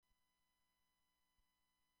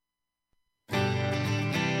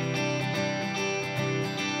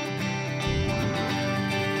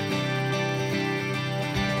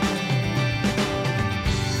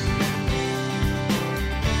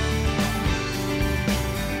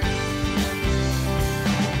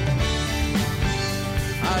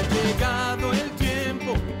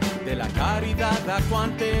de la caridad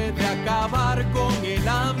acuante, de acabar con el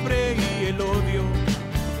hambre y el odio.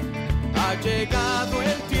 Ha llegado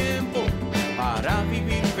el tiempo para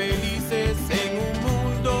vivir felices en un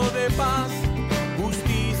mundo de paz,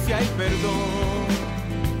 justicia y perdón.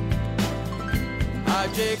 Ha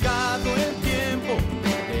llegado el tiempo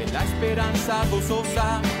de la esperanza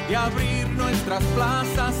gozosa, de abrir nuestras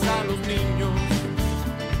plazas a los niños.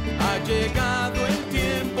 Ha llegado el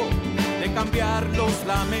tiempo de cambiar los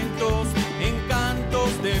lamentos en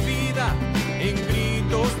cantos de vida, en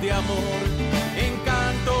gritos de amor, en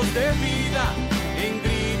cantos de vida, en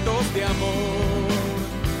gritos de amor.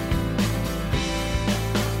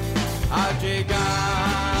 Ha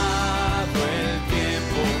llegado el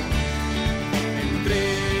tiempo,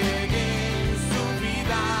 entreguen su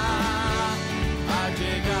vida. Ha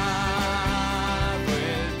llegado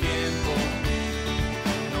el tiempo,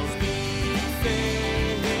 nos dice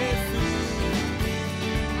Jesús.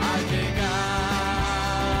 Ha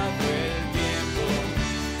llegado el tiempo,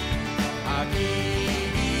 aquí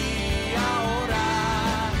y ahora.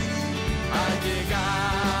 Ha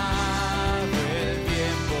llegado el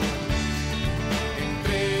tiempo,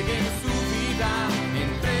 entreguen su vida,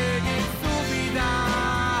 entreguen su vida.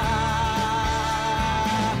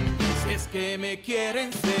 Si es que me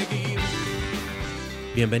quieren seguir.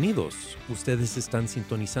 Bienvenidos. Ustedes están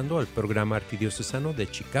sintonizando al programa arquidiocesano de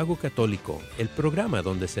Chicago Católico, el programa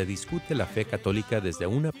donde se discute la fe católica desde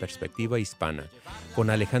una perspectiva hispana, con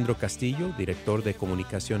Alejandro Castillo, director de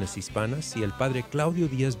Comunicaciones Hispanas, y el padre Claudio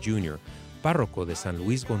Díaz Jr., párroco de San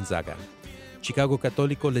Luis Gonzaga. Chicago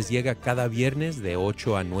Católico les llega cada viernes de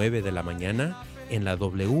 8 a 9 de la mañana en la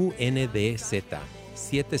WNDZ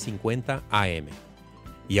 750 AM.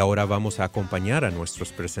 Y ahora vamos a acompañar a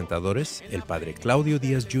nuestros presentadores, el padre Claudio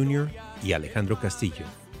Díaz Jr. y Alejandro Castillo.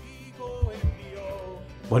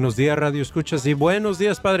 Buenos días, Radio Escuchas, y buenos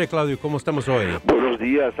días, padre Claudio. ¿Cómo estamos hoy? Buenos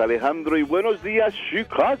días, Alejandro, y buenos días,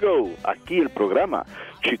 Chicago. Aquí el programa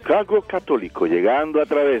Chicago Católico, llegando a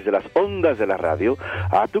través de las ondas de la radio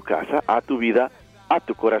a tu casa, a tu vida, a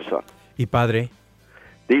tu corazón. Y padre,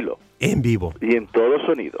 Dilo. en vivo. Y en todo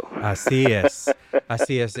sonido. Así es,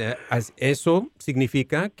 así es. Eso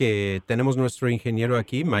significa que tenemos nuestro ingeniero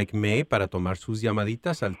aquí, Mike May, para tomar sus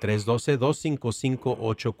llamaditas al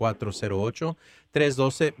 312-255-8408,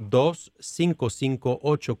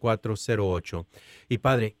 312-255-8408. Y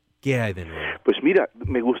padre, ¿qué hay de nuevo? Pues mira,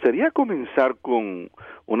 me gustaría comenzar con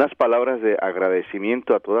unas palabras de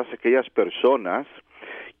agradecimiento a todas aquellas personas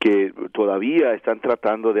que todavía están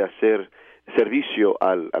tratando de hacer servicio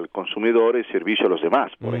al consumidor y servicio a los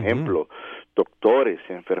demás. Por ejemplo, doctores,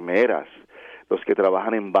 enfermeras, los que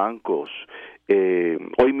trabajan en bancos.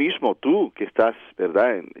 Hoy mismo tú, que estás,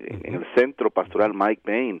 ¿verdad?, en el Centro Pastoral Mike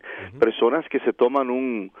Main, personas que se toman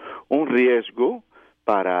un riesgo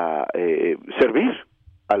para servir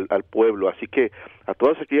al pueblo. Así que a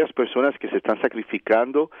todas aquellas personas que se están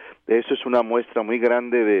sacrificando, eso es una muestra muy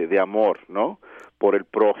grande de amor, ¿no?, por el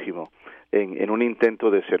prójimo, en un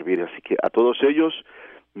intento de servir. Así que a todos ellos,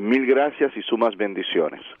 mil gracias y sumas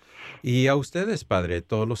bendiciones. Y a ustedes, padre,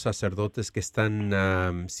 todos los sacerdotes que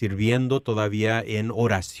están sirviendo todavía en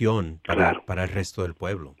oración para el resto del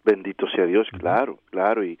pueblo. Bendito sea Dios, claro.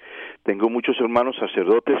 Y tengo muchos hermanos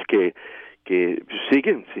sacerdotes que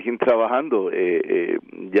siguen trabajando,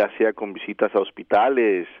 ya sea con visitas a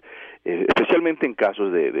hospitales, especialmente en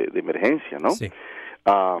casos de emergencia, ¿no? Sí.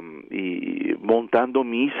 Y montando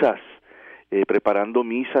misas, preparando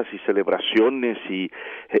misas y celebraciones y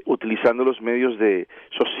utilizando los medios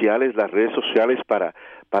sociales, las redes sociales para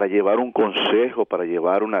llevar un consejo, para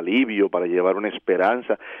llevar un alivio, para llevar una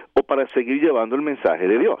esperanza o para seguir llevando el mensaje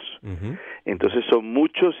de Dios. Entonces son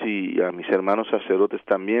muchos, y a mis hermanos sacerdotes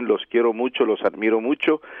también los quiero mucho, los admiro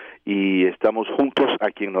mucho, y estamos juntos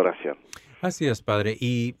aquí en oración. Así es, padre.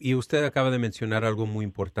 Y usted acaba de mencionar algo muy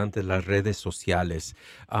importante, las redes sociales.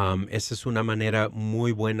 Esa es una manera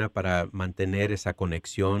muy buena para mantener esa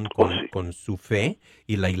conexión con su fe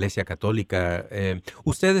y la Iglesia Católica.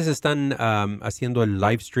 ¿Ustedes están haciendo el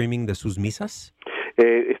live streaming de sus misas?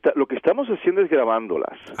 Lo que estamos haciendo es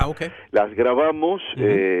grabándolas. Okay. Las grabamos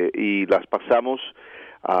y las pasamos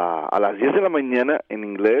a las 10 de la mañana en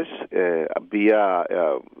inglés, vía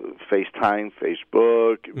FaceTime,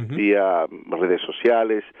 Facebook, vía redes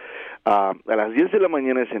sociales. A las 10 de la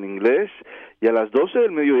mañana es en inglés y a las 12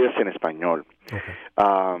 del mediodía es en español. Okay.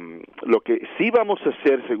 Lo que sí vamos a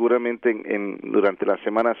hacer seguramente durante la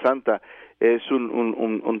Semana Santa es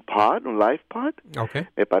un live pod, okay,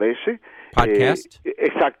 me parece. Podcast.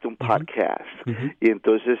 Exacto, un podcast. Y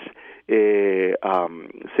entonces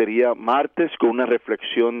sería martes con una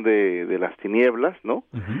reflexión de las tinieblas, ¿no?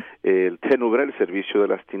 El Tenubra, el servicio de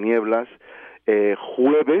las tinieblas.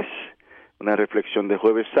 Jueves, una reflexión de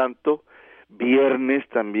Jueves Santo. Viernes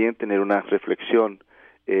también tener una reflexión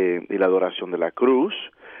y la adoración de la cruz.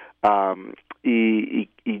 Y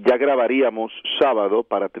ya grabaríamos sábado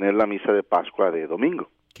para tener la misa de Pascua de domingo.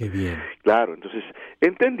 Qué bien. Claro, entonces,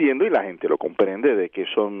 entendiendo, y la gente lo comprende, de que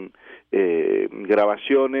son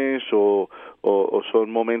grabaciones o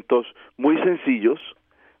son momentos muy sencillos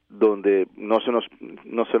donde no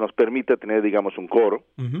se nos permite tener, digamos, un coro,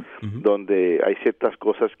 donde hay ciertas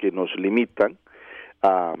cosas que nos limitan,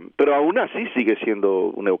 pero aún así sigue siendo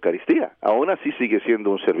una Eucaristía, aún así sigue siendo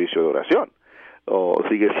un servicio de oración, o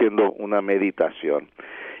sigue siendo una meditación.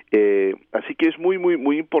 Así que es muy, muy,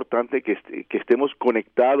 muy importante que estemos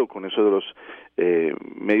conectados con eso de los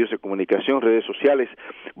medios de comunicación, redes sociales.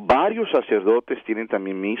 Varios sacerdotes tienen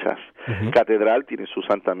también misas. Catedral tiene su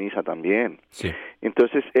Santa Misa también. Sí.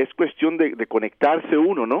 Entonces es cuestión de conectarse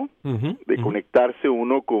uno, ¿no? De conectarse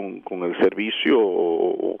uno con el servicio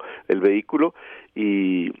o el vehículo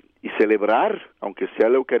y celebrar, aunque sea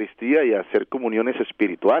la Eucaristía, y hacer comuniones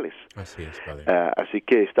espirituales. Así es, Padre. Así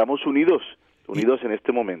que estamos unidos en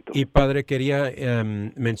este momento. Y Padre, quería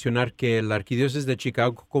mencionar que la Arquidiócesis de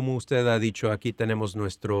Chicago, como usted ha dicho, aquí tenemos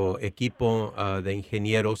nuestro equipo de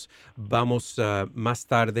ingenieros. Vamos más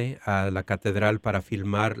tarde a la catedral para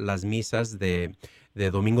filmar las misas de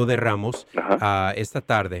Domingo de Ramos esta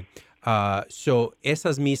tarde.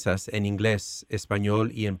 Esas misas en inglés,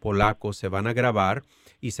 español y en polaco se van a grabar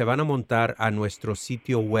y se van a montar a nuestro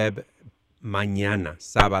sitio web mañana,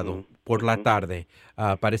 sábado, por la tarde.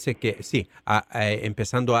 Parece que sí,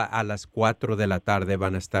 empezando a las 4 de la tarde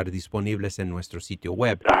van a estar disponibles en nuestro sitio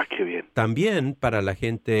web. Qué bien. También para la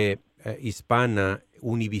gente hispana,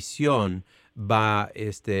 Univisión va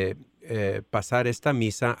pasar esta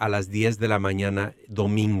misa a las 10 de la mañana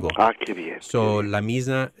domingo. Qué bien. La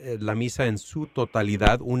misa en su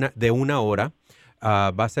totalidad, de una hora,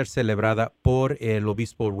 va a ser celebrada por el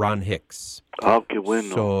obispo Ron Hicks. Qué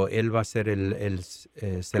bueno. Él va a ser el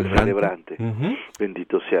celebrante.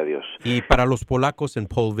 Bendito sea Dios. Y para los polacos en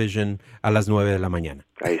Pole Vision a las 9 de la mañana.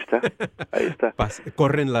 Ahí está.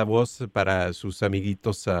 Corren la voz para sus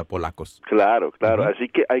amiguitos polacos. Claro. Así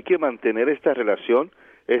que hay que mantener esta relación,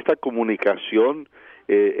 esta comunicación,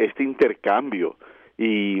 este intercambio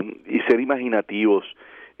y ser imaginativos.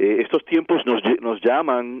 Estos tiempos nos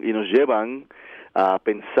llaman y nos llevan a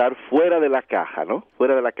pensar fuera de la caja, ¿no?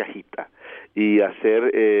 Fuera de la cajita, y a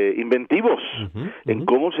ser inventivos en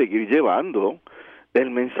cómo seguir llevando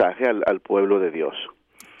el mensaje al pueblo de Dios.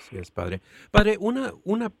 Sí, es Padre. Padre,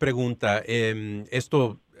 una pregunta.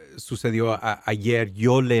 Esto sucedió ayer.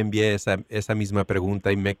 Yo le envié esa misma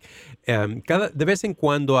pregunta y de vez en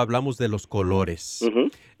cuando hablamos de los colores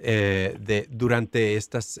durante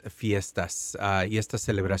estas fiestas y estas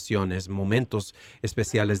celebraciones, momentos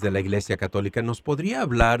especiales de la Iglesia Católica. ¿Nos podría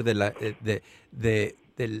hablar del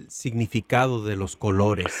significado de los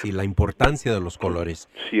colores y la importancia de los colores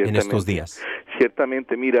en estos días?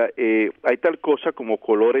 Ciertamente, mira, hay tal cosa como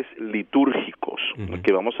colores litúrgicos,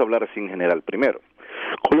 que vamos a hablar así en general primero.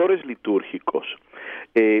 Colores litúrgicos.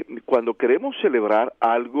 Cuando queremos celebrar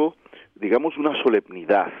algo, digamos una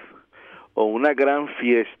solemnidad o una gran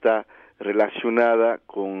fiesta relacionada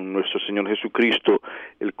con nuestro Señor Jesucristo,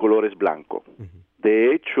 el color es blanco.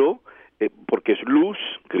 De hecho, porque es luz,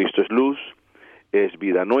 Cristo es luz, es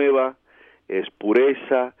vida nueva, es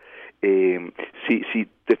pureza. Si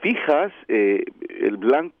te fijas, el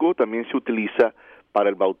blanco también se utiliza para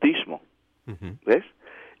el bautismo, ¿ves?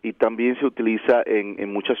 Y también se utiliza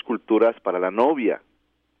en muchas culturas para la novia,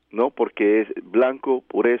 ¿no? Porque es blanco,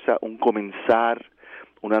 pureza, un comenzar,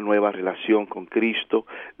 una nueva relación con Cristo,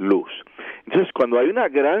 luz. Entonces, cuando hay una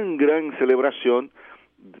gran celebración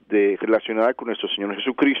relacionada con nuestro Señor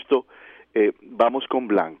Jesucristo, vamos con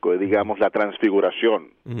blanco, digamos la transfiguración,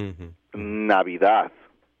 Navidad,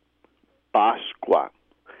 Pascua,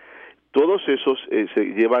 todos esos se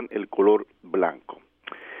llevan el color blanco.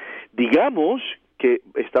 Digamos que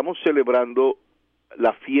estamos celebrando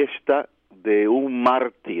la fiesta de un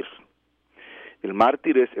mártir. El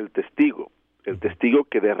mártir es el testigo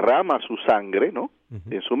que derrama su sangre, ¿no?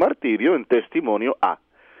 En su martirio, en testimonio a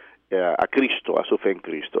Cristo, a su fe en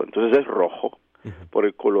Cristo. Entonces es rojo por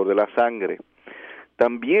el color de la sangre.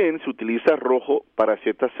 También se utiliza rojo para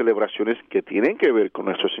ciertas celebraciones que tienen que ver con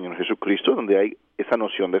nuestro Señor Jesucristo, donde hay esa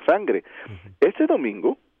noción de sangre. Este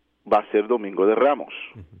domingo va a ser Domingo de Ramos.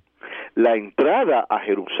 La entrada a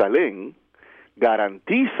Jerusalén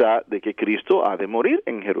garantiza de que Cristo ha de morir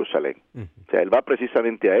en Jerusalén. O sea, Él va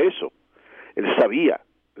precisamente a eso. Él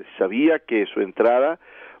sabía que su entrada,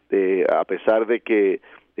 a pesar de que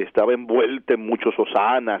estaba envuelta en muchos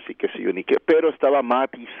hosanas y qué sé yo ni qué, pero estaba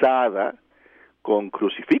matizada con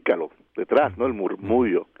crucifícalo detrás, ¿no? El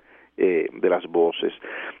murmullo de las voces.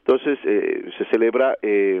 Entonces se celebra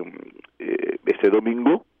este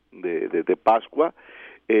domingo de Pascua,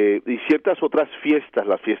 y ciertas otras fiestas,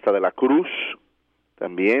 la fiesta de la cruz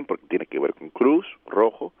también, porque tiene que ver con cruz,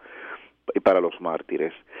 rojo, y para los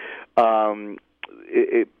mártires. El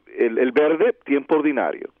verde, tiempo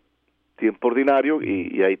ordinario,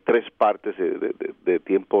 y hay tres partes de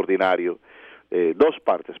tiempo ordinario, dos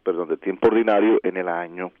partes, perdón, de tiempo ordinario en el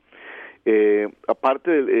año.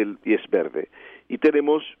 Aparte y es verde. Y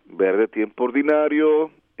tenemos verde tiempo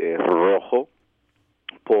ordinario, rojo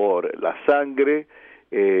por la sangre,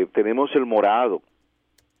 tenemos el morado.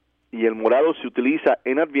 Y el morado se utiliza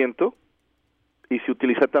en Adviento y se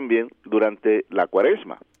utiliza también durante la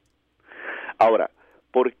Cuaresma. Ahora,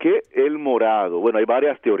 ¿por qué el morado? Bueno, hay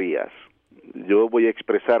varias teorías. Yo voy a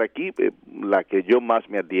expresar aquí la que yo más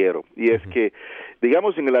me adhiero, y es que,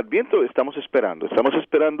 digamos, en el Adviento estamos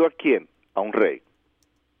esperando ¿a quién? A un rey,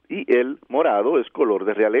 y el morado es color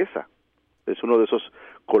de realeza, es uno de esos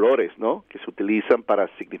colores, ¿no?, que se utilizan para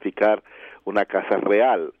significar una casa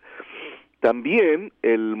real. También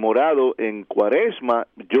el morado en Cuaresma,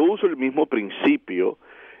 yo uso el mismo principio,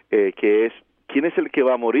 que es, ¿quién es el que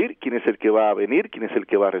va a morir? ¿Quién es el que va a venir? ¿Quién es el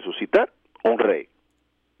que va a resucitar? Un rey.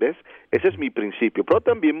 ¿Ves? Ese es mi principio. Pero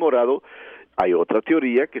también morado, hay otra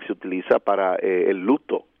teoría que se utiliza para el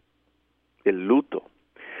luto. El luto.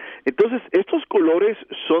 Entonces, estos colores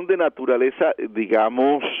son de naturaleza,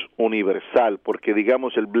 digamos, universal, porque,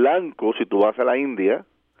 digamos, el blanco, si tú vas a la India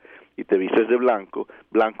y te vistes de blanco,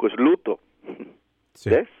 blanco es luto. Sí,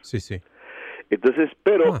 ¿ves? Sí. Entonces,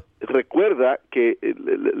 pero recuerda que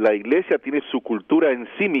la iglesia tiene su cultura en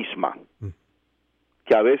sí misma,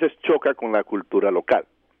 que a veces choca con la cultura local.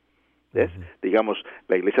 ¿Ves? Digamos,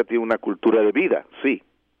 la iglesia tiene una cultura de vida, sí,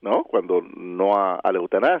 ¿no? Cuando no a la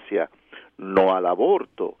eutanasia, no al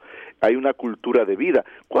aborto, hay una cultura de vida.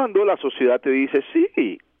 Cuando la sociedad te dice,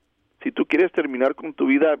 sí, si tú quieres terminar con tu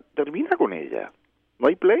vida, termina con ella, no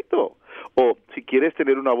hay pleito. O si quieres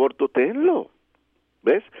tener un aborto, tenlo.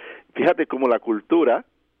 ¿Ves? Fíjate cómo la cultura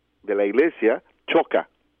de la iglesia choca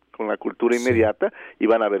con la cultura inmediata, y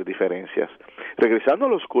van a haber diferencias. Regresando a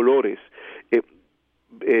los colores,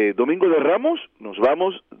 Domingo de Ramos nos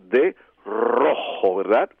vamos de rojo,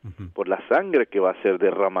 ¿verdad? Por la sangre que va a ser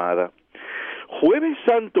derramada. Jueves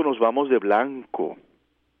Santo nos vamos de blanco,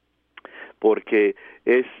 porque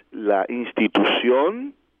es la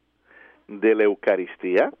institución de la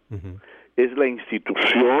Eucaristía, es la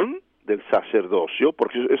institución del sacerdocio,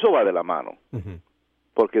 porque eso va de la mano,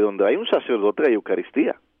 porque donde hay un sacerdote hay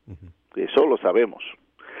Eucaristía, eso lo sabemos.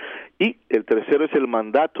 Y el tercero es el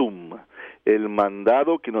mandatum, el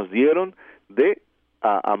mandado que nos dieron de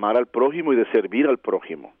amar al prójimo y de servir al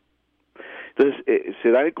prójimo. Entonces, se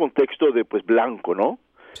da en el contexto de, pues, blanco, ¿no?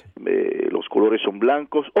 Los colores son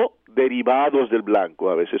blancos o derivados del blanco,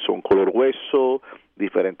 a veces son color hueso,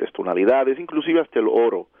 diferentes tonalidades, inclusive hasta el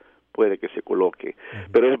oro puede que se coloque,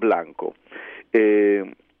 pero es blanco.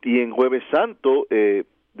 Y en Jueves Santo,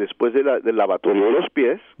 después del lavatorio de los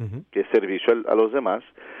pies, que es servicio a los demás,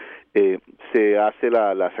 se hace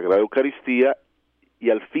la Sagrada Eucaristía, y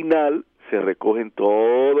al final se recogen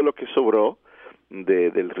todo lo que sobró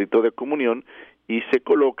del rito de comunión y se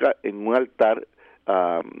coloca en un altar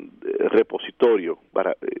repositorio,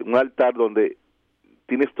 un altar donde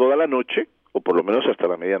tienes toda la noche, o por lo menos hasta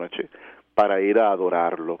la medianoche, para ir a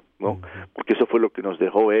adorarlo, ¿no? Porque eso fue lo que nos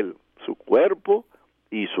dejó Él, su cuerpo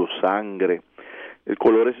y su sangre. El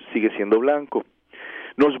color sigue siendo blanco.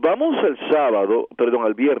 Nos vamos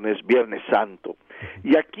al Viernes Santo.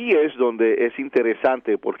 Y aquí es donde es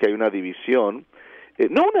interesante, porque hay una división,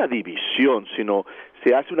 no una división, sino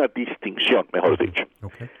se hace una distinción, mejor dicho.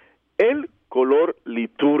 El color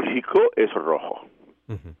litúrgico es rojo.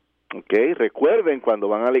 Recuerden cuando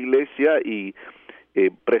van a la iglesia y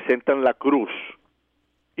presentan la cruz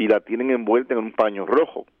y la tienen envuelta en un paño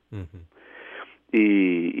rojo.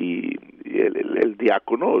 Y el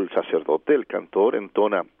diácono, el sacerdote, el cantor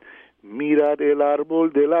entona: mirad el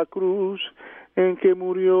árbol de la cruz en que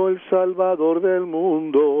murió el Salvador del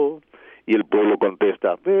mundo. Y el pueblo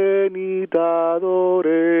contesta: venid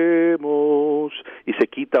adoremos. Y se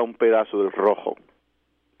quita un pedazo del rojo.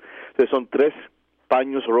 Entonces son 3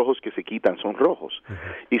 paños rojos que se quitan, son rojos.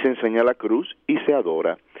 Y se enseña la cruz y se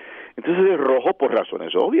adora. Entonces es rojo por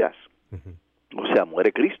razones obvias. O sea,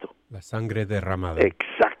 muere Cristo. La sangre derramada.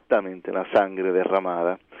 Exactamente, la sangre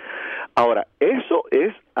derramada. Ahora, eso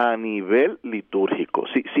es a nivel litúrgico.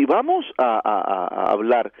 Si vamos a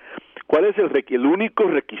hablar, ¿cuál es el único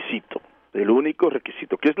requisito? El único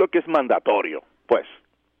requisito, ¿qué es lo que es mandatorio? Pues,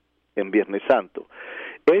 en Viernes Santo,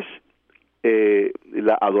 es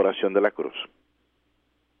la adoración de la cruz.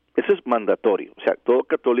 Eso es mandatorio. O sea, todo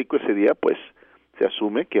católico ese día, pues, se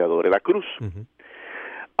asume que adore la cruz. Uh-huh.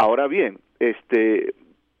 Ahora bien,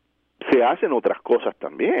 se hacen otras cosas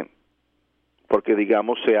también, porque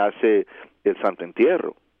digamos se hace el Santo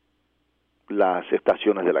Entierro, las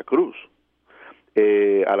estaciones de la cruz,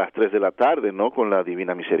 a las 3 de la tarde, ¿no? Con la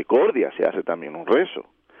Divina Misericordia se hace también un rezo,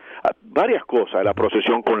 varias cosas, la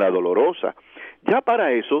procesión con la Dolorosa. Ya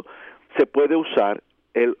para eso se puede usar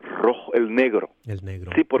el rojo, el negro. El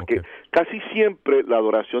negro. Sí, porque okay, casi siempre la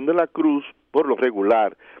adoración de la cruz, por lo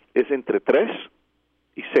regular, es entre 3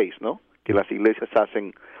 y 6, ¿no? Que las iglesias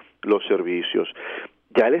hacen los servicios.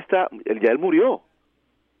 Ya él murió.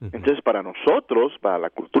 Uh-huh. Entonces, para nosotros, para la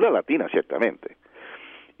cultura latina, ciertamente,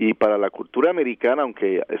 y para la cultura americana,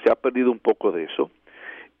 aunque se ha perdido un poco de eso,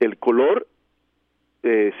 el color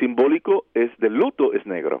simbólico del luto es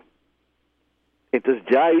negro. Entonces,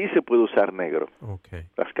 ya ahí se puede usar negro. Okay.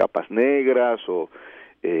 Las capas negras o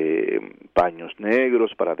paños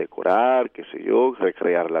negros para decorar, qué sé yo,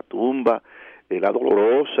 recrear la tumba, la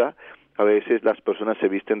Dolorosa. A veces las personas se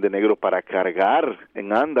visten de negro para cargar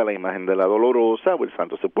en anda la imagen de la Dolorosa o el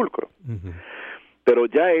Santo Sepulcro. Uh-huh. Pero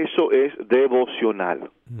ya eso es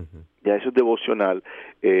devocional. Uh-huh. Ya eso es devocional.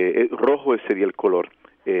 El rojo sería el color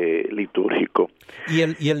litúrgico.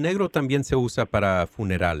 Y el negro también se usa para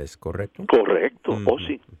funerales, ¿correcto? Correcto. Uh-huh.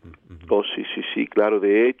 Sí. Uh-huh. Sí, claro.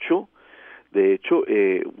 De hecho,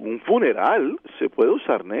 un funeral se puede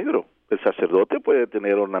usar negro. El sacerdote puede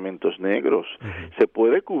tener ornamentos negros. Uh-huh. Se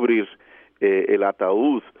puede cubrir el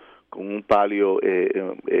ataúd con un palio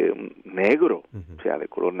negro, uh-huh, o sea, de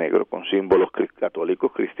color negro, con símbolos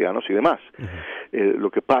católicos, cristianos y demás. Uh-huh. Lo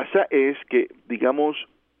que pasa es que, digamos,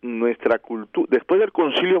 nuestra cultura, después del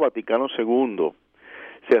Concilio Vaticano II,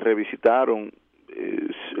 se revisitaron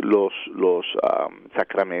los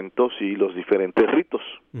sacramentos y los diferentes ritos.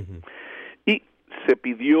 Uh-huh. Y se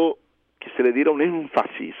pidió que se le diera un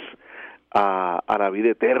énfasis a la vida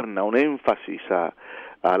eterna, un énfasis a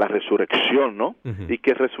la resurrección, ¿no? Uh-huh. Y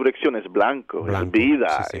que resurrección es blanco, es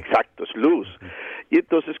vida, sí. Exacto, es luz. Uh-huh. Y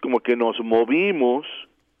entonces como que nos movimos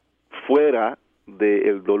fuera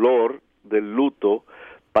del dolor, del luto,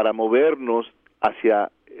 para movernos hacia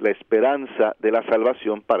la esperanza de la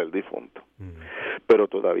salvación para el difunto. Uh-huh. Pero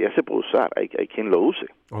todavía se puede usar, hay quien lo use.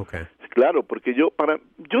 Okay. Claro, porque yo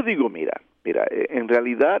digo, mira, en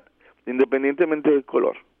realidad, independientemente del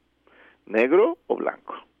color, negro o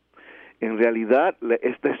blanco, en realidad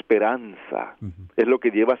esta esperanza, uh-huh, es lo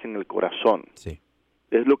que llevas en el corazón. Sí.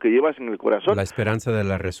 Es lo que llevas en el corazón. La esperanza de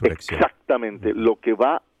la resurrección. Exactamente, uh-huh, lo que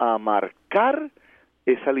va a marcar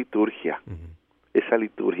esa liturgia. Uh-huh. Esa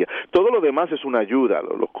liturgia. Todo lo demás es una ayuda,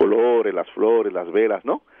 los colores, las flores, las velas,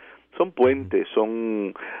 ¿no? Son puentes, uh-huh,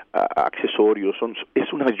 son accesorios,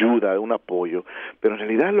 es una ayuda, un apoyo, pero en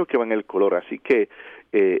realidad es lo que va en el color, así que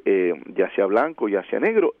ya sea blanco, ya sea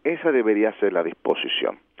negro, esa debería ser la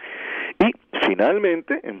disposición. Y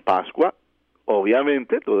finalmente, en Pascua,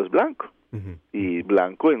 obviamente todo es blanco, uh-huh, y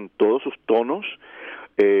blanco en todos sus tonos,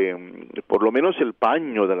 por lo menos el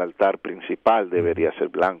paño del altar principal debería ser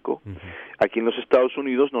blanco. Uh-huh. Aquí en los Estados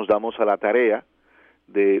Unidos nos damos a la tarea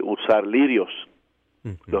de usar lirios,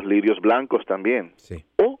 uh-huh, los lirios blancos también, sí,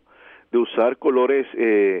 o de usar colores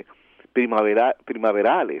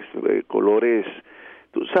primaverales, colores,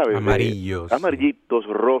 tú sabes, amarillos, amarillitos,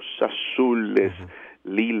 rosas, azules,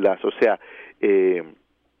 uh-huh, lilas, o sea,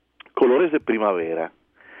 colores de primavera,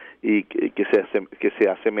 y que se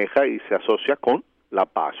asemeja y se asocia con la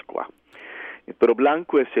Pascua. Pero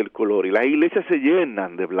blanco es el color, y las iglesias se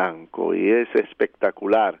llenan de blanco, y es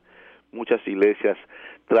espectacular. Muchas iglesias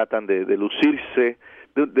tratan de lucirse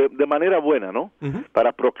de manera buena, ¿no? Uh-huh.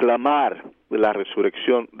 Para proclamar la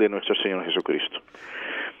resurrección de nuestro Señor Jesucristo.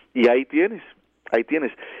 Y ahí tienes.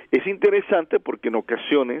 Es interesante porque en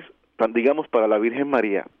ocasiones, digamos para la Virgen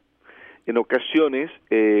María, en ocasiones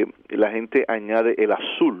la gente añade el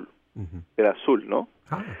azul, uh-huh, el azul, ¿no?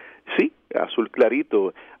 Ah. Sí, azul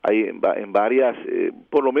clarito. Hay en varias,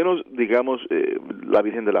 por lo menos, digamos, la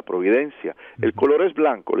Virgen de la Providencia. Uh-huh. El color es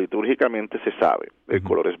blanco, litúrgicamente se sabe, el uh-huh,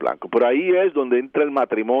 color es blanco. Pero ahí es donde entra el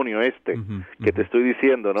matrimonio uh-huh, que te estoy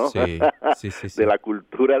diciendo, ¿no? Sí. De la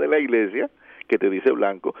cultura de la iglesia, que te dice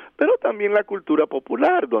blanco, pero también la cultura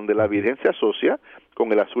popular, donde la Virgen se asocia con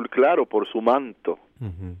el azul claro por su manto.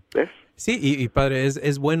 Uh-huh. ¿Ves? Sí, y padre,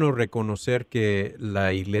 es bueno reconocer que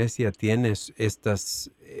la iglesia tiene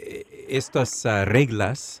estas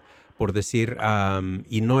reglas por decir,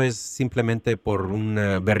 y no es simplemente por un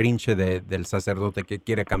berrinche del sacerdote que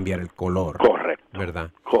quiere cambiar el color. Correcto. ¿Verdad?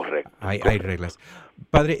 Correcto. Hay reglas.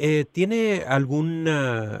 Padre, ¿tiene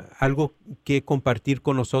algo que compartir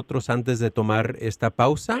con nosotros antes de tomar esta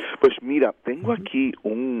pausa? Pues mira, tengo aquí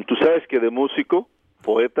tú sabes que de músico,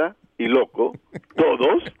 poeta y loco,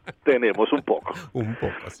 todos tenemos un poco. Un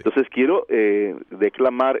poco, sí. Entonces quiero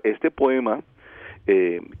declamar este poema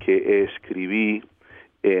que escribí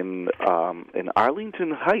en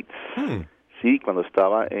Arlington Heights. Sí, cuando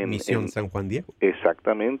estaba en Misión San Juan Diego.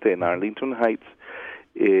 Exactamente, en Arlington Heights.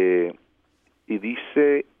 Y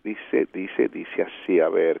dice así, a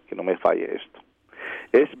ver, que no me falle esto.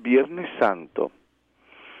 Es Viernes Santo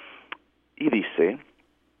y dice: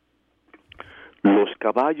 los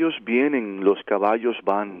caballos vienen, los caballos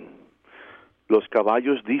van, los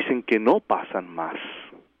caballos dicen que no pasan más.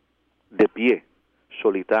 De pie,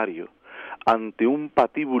 solitario, ante un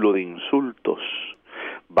patíbulo de insultos,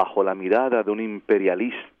 bajo la mirada de un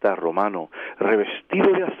imperialista romano,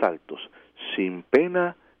 revestido de asaltos, sin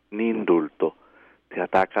pena ni indulto, te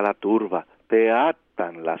ataca la turba, te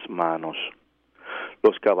atan las manos.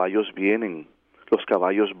 Los caballos vienen, los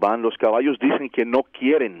caballos van, los caballos dicen que no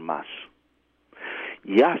quieren más.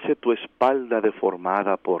 Yace tu espalda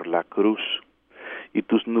deformada por la cruz, y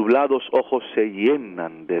tus nublados ojos se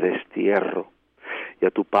llenan de destierro, y a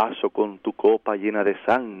tu paso con tu copa llena de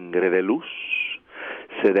sangre, de luz,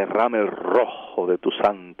 se derrama el rojo de tu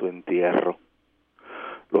santo entierro.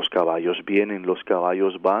 Los caballos vienen, los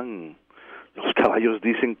caballos van, los caballos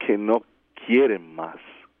dicen que no quieren más.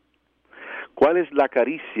 ¿Cuál es la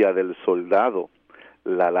caricia del soldado?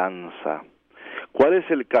 La lanza. ¿Cuál es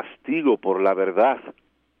el castigo por la verdad?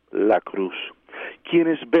 La cruz.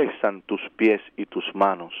 ¿Quiénes besan tus pies y tus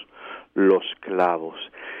manos? Los clavos.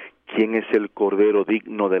 ¿Quién es el cordero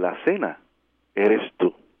digno de la cena? Eres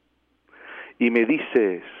tú. Y me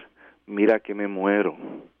dices: mira que me muero,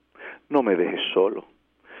 no me dejes solo,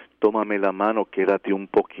 tómame la mano, quédate un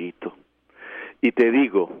poquito. Y te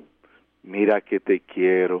digo: mira que te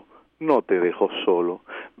quiero, no te dejo solo,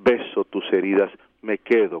 beso tus heridas, me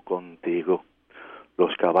quedo contigo.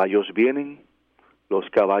 Los caballos vienen, los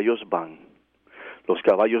caballos van, los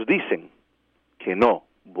caballos dicen que no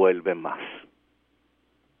vuelven más.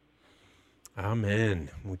 Amén.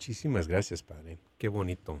 Muchísimas gracias, Padre. Qué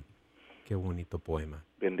bonito poema.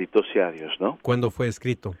 Bendito sea Dios, ¿no? ¿Cuándo fue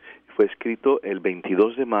escrito? Fue escrito el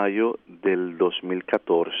 22 de mayo del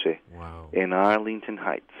 2014 en Arlington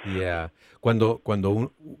Heights. Yeah. Cuando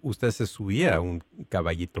usted se subía a un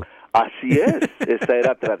caballito. Así es, esa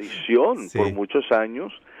era tradición Sí. por muchos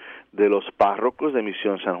años de los párrocos de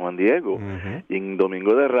Misión San Juan Diego. Uh-huh. Y en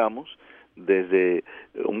Domingo de Ramos, desde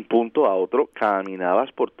un punto a otro, caminabas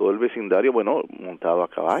por todo el vecindario, bueno, montado a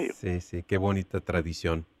caballo. Sí, qué bonita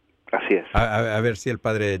tradición. Así es. A ver si el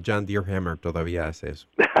padre John Deerhammer todavía hace eso.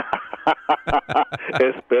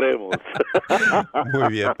 Esperemos.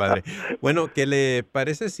 Muy bien, padre. Bueno, ¿qué le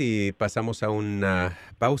parece si pasamos a una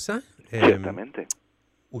pausa? Ciertamente.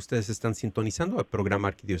 Ustedes están sintonizando al programa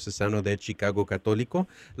arquidiocesano de Chicago Católico.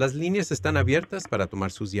 Las líneas están abiertas para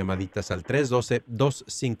tomar sus llamaditas al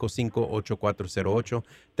 312-255-8408,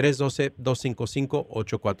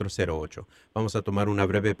 312-255-8408. Vamos a tomar una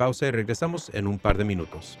breve pausa y regresamos en un par de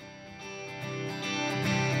minutos.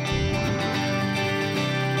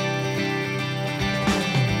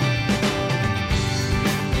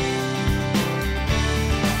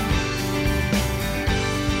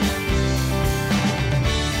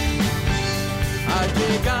 Ha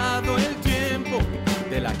llegado el tiempo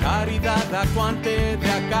de la caridad acuante,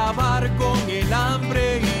 de acabar con el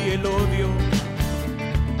hambre y el odio.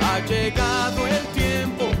 Ha llegado el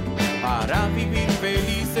tiempo para vivir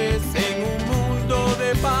felices en un mundo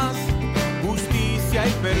de paz, justicia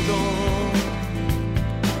y perdón.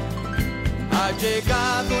 Ha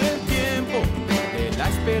llegado el tiempo de la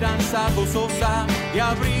esperanza gozosa, de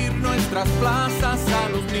abrir nuestras plazas a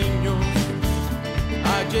los niños.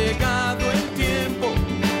 Ha llegado el tiempo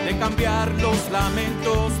de cambiar los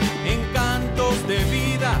lamentos en cantos de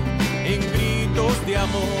vida, en gritos de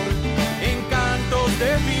amor, en cantos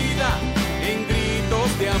de vida, en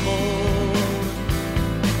gritos de amor.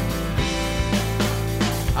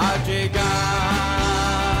 Ha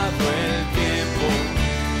llegado el tiempo,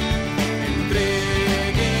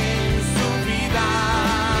 entreguen su vida.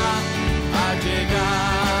 Ha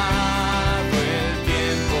llegado el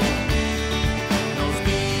tiempo, nos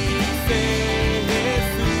dice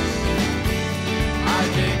Jesús. Ha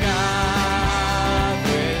llegado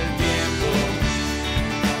el tiempo,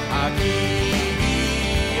 aquí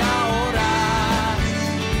y ahora.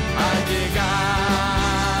 Ha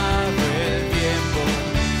llegado el tiempo,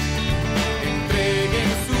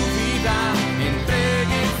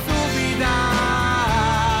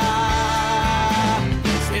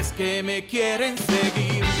 que me quieren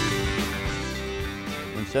seguir.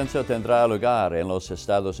 Un censo tendrá lugar en los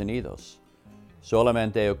Estados Unidos.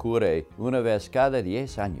 Solamente ocurre una vez cada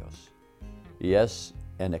 10 años. Y es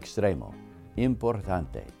en extremo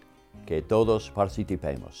importante que todos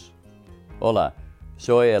participemos. Hola,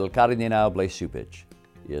 soy el cardenal Blaise Cupich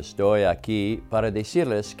y estoy aquí para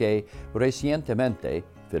decirles que recientemente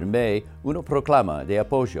firmé una proclama de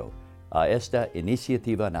apoyo a esta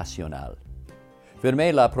iniciativa nacional.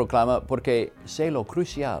 Firmé la proclama porque sé lo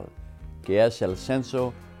crucial que es el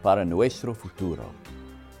censo para nuestro futuro.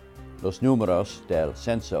 Los números del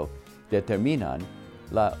censo determinan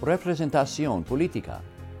la representación política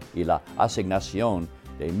y la asignación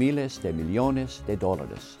de miles de millones de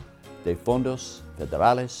dólares de fondos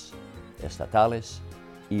federales, estatales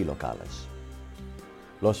y locales.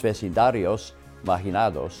 Los vecindarios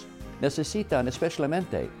marginados necesitan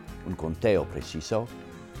especialmente un conteo preciso,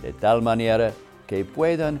 de tal manera que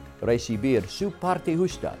puedan recibir su parte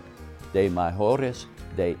justa de mejoras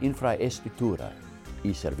de infraestructura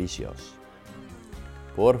y servicios.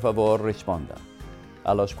 Por favor, responda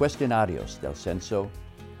a los cuestionarios del Censo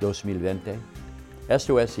 2020.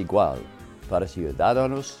 Esto es igual para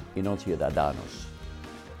ciudadanos y no ciudadanos.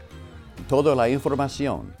 Toda la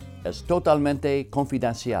información es totalmente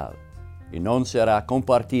confidencial y no será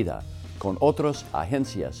compartida con otras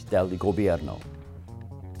agencias del gobierno.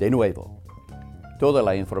 De nuevo, toda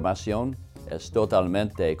la información es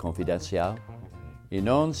totalmente confidencial y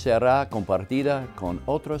no será compartida con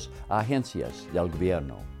otras agencias del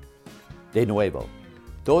gobierno. De nuevo,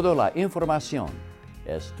 toda la información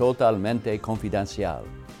es totalmente confidencial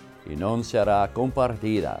y no será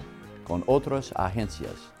compartida con otras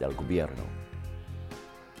agencias del gobierno.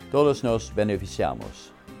 Todos nos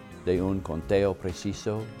beneficiamos de un conteo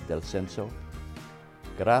preciso del censo.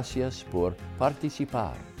 Gracias por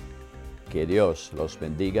participar. Que Dios los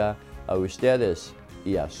bendiga a ustedes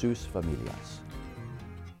y a sus familias.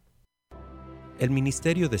 El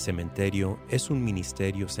Ministerio de Cementerio es un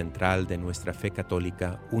ministerio central de nuestra fe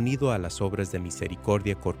católica unido a las obras de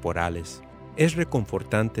misericordia corporales. Es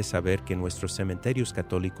reconfortante saber que nuestros cementerios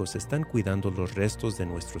católicos están cuidando los restos de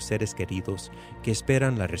nuestros seres queridos que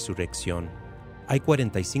esperan la resurrección. Hay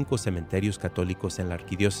 45 cementerios católicos en la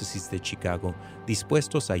Arquidiócesis de Chicago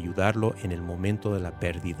dispuestos a ayudarlo en el momento de la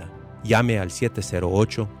pérdida. Llame al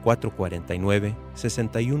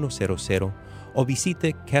 708-449-6100 o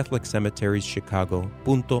visite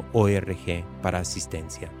catholiccemeterieschicago.org para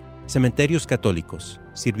asistencia. Cementerios Católicos,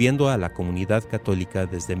 sirviendo a la comunidad católica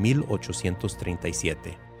desde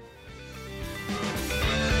 1837.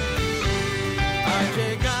 Ha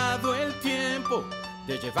llegado el tiempo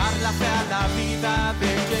de llevar la fe a la vida,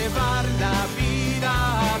 de llevar la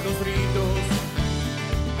vida a los ritos.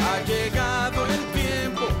 Ha llegado el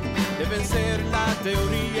tiempo de vencer la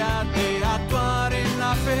teoría, de actuar en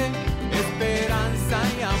la fe, esperanza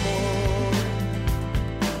y amor.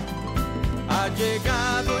 Ha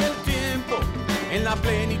llegado el tiempo, en la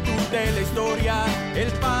plenitud de la historia,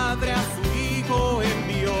 el Padre a su Hijo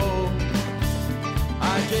envió.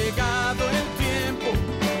 Ha llegado el tiempo,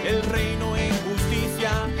 el reino en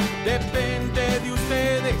justicia, depende de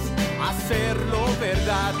ustedes hacerlo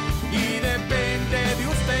verdad. Y depende de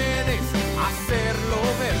ustedes hacerlo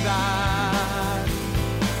verdad.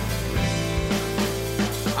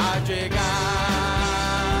 Ha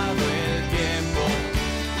llegado el tiempo,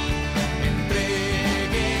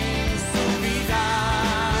 entreguen su vida.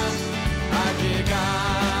 Ha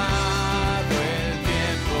llegado el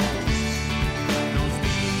tiempo, nos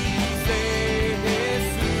dice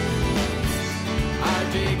Jesús. Ha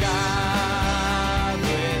llegado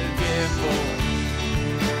el tiempo,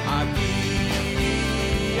 aquí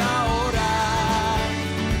y ahora.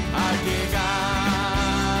 Ha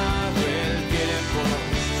llegado el tiempo,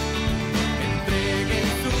 entreguen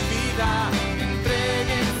su vida,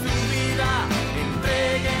 entreguen su vida,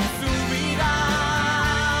 entreguen su vida.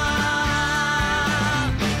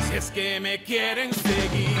 Si es que me quieren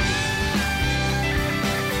seguir.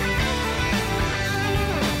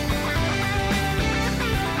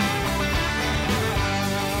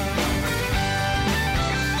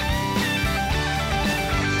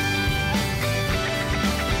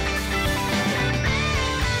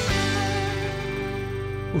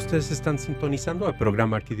 Ustedes están sintonizando el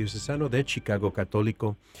programa arquidiocesano de Chicago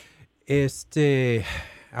Católico.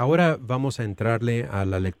 Ahora vamos a entrarle a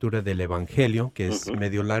la lectura del Evangelio, que es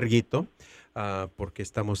medio larguito, porque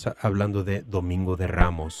estamos hablando de Domingo de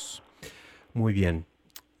Ramos. Muy bien.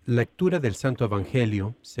 Lectura del Santo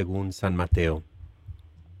Evangelio según San Mateo.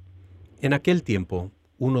 En aquel tiempo,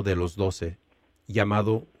 uno de los 12,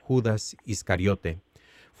 llamado Judas Iscariote,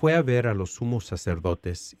 fue a ver a los sumos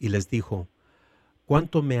sacerdotes y les dijo,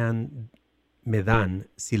 ¿cuánto me dan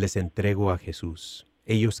si les entrego a Jesús?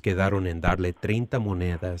 Ellos quedaron en darle 30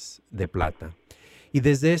 monedas de plata. Y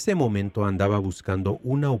desde ese momento andaba buscando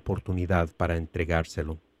una oportunidad para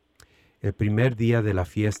entregárselo. El primer día de la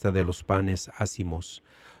fiesta de los panes ácimos,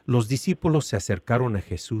 los discípulos se acercaron a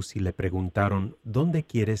Jesús y le preguntaron, ¿dónde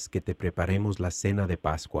quieres que te preparemos la cena de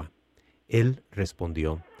Pascua? Él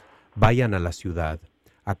respondió, vayan a la ciudad,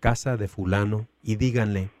 a casa de fulano, y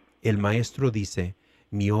díganle, el maestro dice,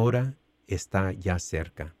 mi hora está ya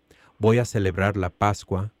cerca. Voy a celebrar la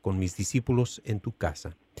Pascua con mis discípulos en tu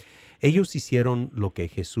casa. Ellos hicieron lo que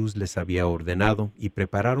Jesús les había ordenado y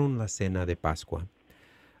prepararon la cena de Pascua.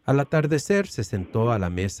 Al atardecer se sentó a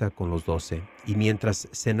la mesa con los 12, y mientras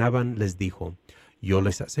cenaban les dijo, yo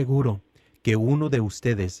les aseguro que uno de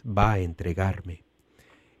ustedes va a entregarme.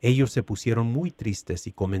 Ellos se pusieron muy tristes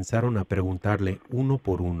y comenzaron a preguntarle uno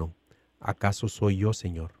por uno, ¿acaso soy yo,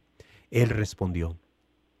 Señor? Él respondió,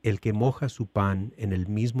 el que moja su pan en el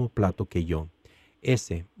mismo plato que yo,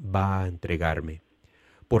 ese va a entregarme.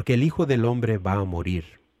 Porque el Hijo del Hombre va a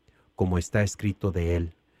morir, como está escrito de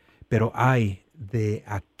él. Pero ay de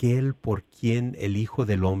aquel por quien el Hijo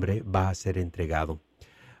del Hombre va a ser entregado.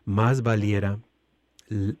 Más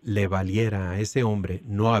le valiera a ese hombre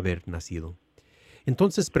no haber nacido.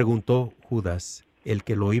 Entonces preguntó Judas, el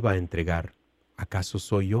que lo iba a entregar, ¿acaso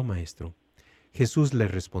soy yo, maestro? Jesús le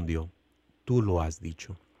respondió, tú lo has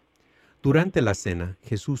dicho. Durante la cena,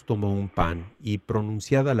 Jesús tomó un pan y,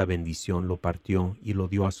 pronunciada la bendición, lo partió y lo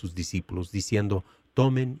dio a sus discípulos, diciendo,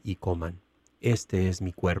 tomen y coman, este es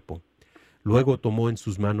mi cuerpo. Luego tomó en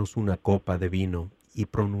sus manos una copa de vino y,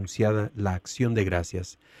 pronunciada la acción de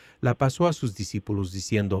gracias, la pasó a sus discípulos,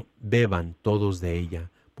 diciendo, beban todos de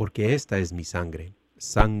ella, porque esta es mi sangre,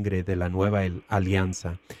 sangre de la nueva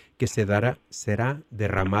alianza, que será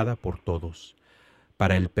derramada por todos,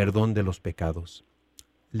 para el perdón de los pecados.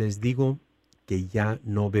 Les digo que ya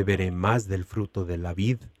no beberé más del fruto de la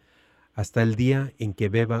vid hasta el día en que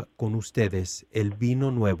beba con ustedes el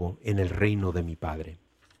vino nuevo en el reino de mi Padre.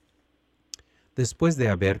 Después de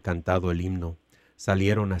haber cantado el himno,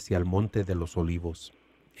 salieron hacia el monte de los olivos.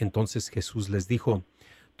 Entonces Jesús les dijo,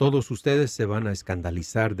 todos ustedes se van a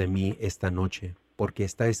escandalizar de mí esta noche, porque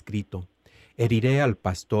está escrito, heriré al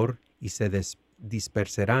pastor y se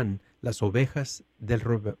dispersarán las ovejas del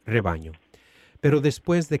rebaño. Pero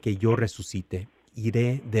después de que yo resucite,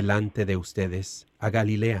 iré delante de ustedes a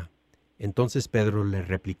Galilea. Entonces Pedro le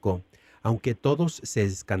replicó, aunque todos se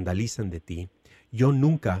escandalizan de ti, yo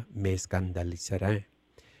nunca me escandalizaré.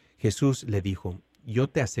 Jesús le dijo, yo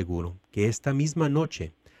te aseguro que esta misma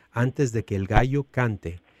noche, antes de que el gallo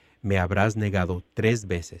cante, me habrás negado 3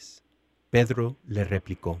 veces. Pedro le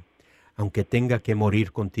replicó, aunque tenga que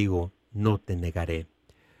morir contigo, no te negaré.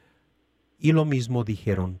 Y lo mismo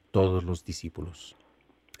dijeron todos los discípulos.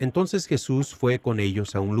 Entonces Jesús fue con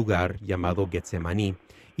ellos a un lugar llamado Getsemaní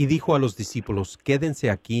y dijo a los discípulos, quédense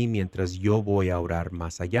aquí mientras yo voy a orar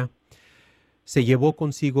más allá. Se llevó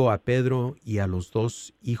consigo a Pedro y a los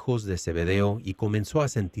 2 hijos de Zebedeo y comenzó a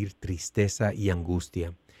sentir tristeza y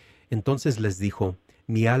angustia. Entonces les dijo,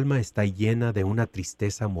 mi alma está llena de una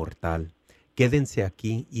tristeza mortal. Quédense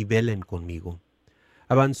aquí y velen conmigo.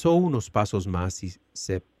 Avanzó unos pasos más y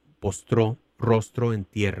se postró rostro en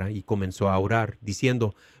tierra y comenzó a orar,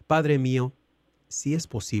 diciendo, Padre mío, si es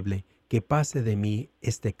posible, que pase de mí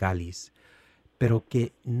este cáliz, pero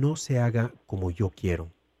que no se haga como yo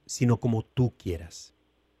quiero, sino como tú quieras.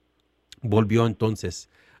 Volvió entonces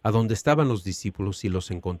a donde estaban los discípulos y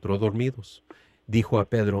los encontró dormidos. Dijo a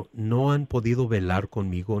Pedro, ¿no han podido velar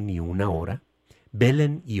conmigo ni una hora?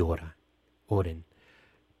 Velen y oren,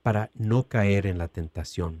 para no caer en la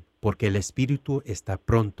tentación, porque el espíritu está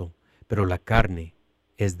pronto, pero la carne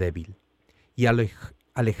es débil. Y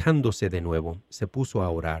alejándose de nuevo, se puso a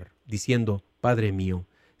orar, diciendo, Padre mío,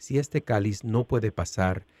 si este cáliz no puede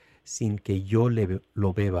pasar sin que yo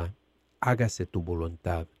lo beba, hágase tu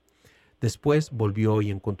voluntad. Después volvió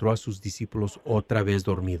y encontró a sus discípulos otra vez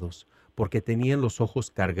dormidos, porque tenían los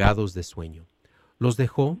ojos cargados de sueño. Los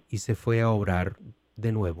dejó y se fue a orar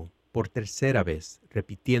de nuevo, por 3ª vez,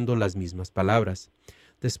 repitiendo las mismas palabras.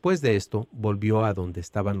 Después de esto, volvió a donde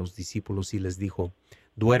estaban los discípulos y les dijo,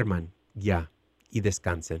 duerman ya y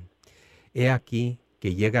descansen. He aquí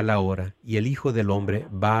que llega la hora y el Hijo del Hombre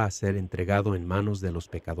va a ser entregado en manos de los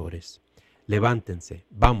pecadores. Levántense,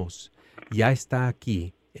 vamos, ya está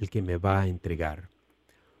aquí el que me va a entregar.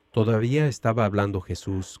 Todavía estaba hablando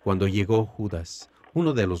Jesús cuando llegó Judas,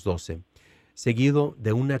 uno de los 12, seguido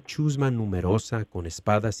de una chusma numerosa con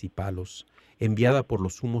espadas y palos, enviada por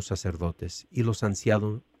los sumos sacerdotes y los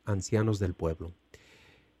ancianos del pueblo.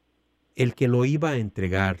 El que lo iba a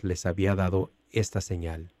entregar les había dado esta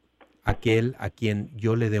señal. Aquel a quien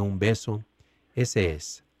yo le dé un beso, ese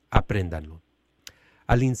es, apréndanlo.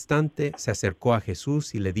 Al instante se acercó a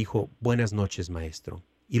Jesús y le dijo, buenas noches, maestro,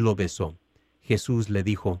 y lo besó. Jesús le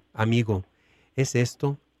dijo, amigo, ¿es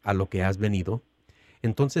esto a lo que has venido?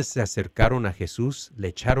 Entonces se acercaron a Jesús, le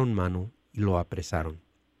echaron mano y lo apresaron.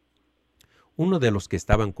 Uno de los que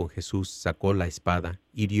estaban con Jesús sacó la espada,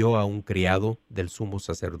 hirió a un criado del sumo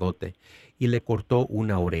sacerdote y le cortó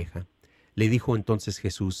una oreja. Le dijo entonces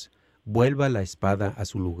Jesús, vuelva la espada a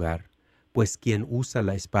su lugar, pues quien usa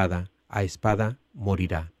la espada, a espada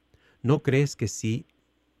morirá. ¿No crees que si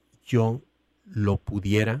yo le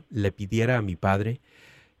pidiera a mi Padre,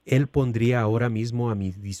 Él pondría ahora mismo a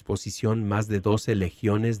mi disposición más de 12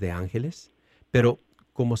 legiones de ángeles? Pero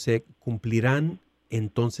como se cumplirán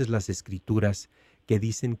entonces las Escrituras que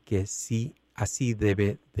dicen que sí, así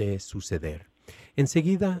debe de suceder.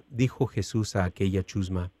 Enseguida dijo Jesús a aquella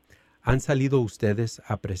chusma, ¿han salido ustedes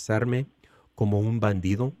a apresarme como un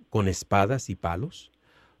bandido con espadas y palos?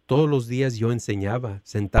 Todos los días yo enseñaba,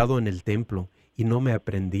 sentado en el templo, y no me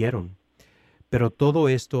aprendieron. Pero todo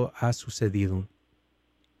esto ha sucedido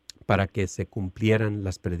para que se cumplieran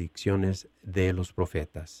las predicciones de los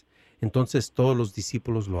profetas. Entonces todos los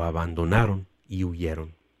discípulos lo abandonaron y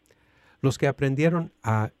huyeron. Los que aprendieron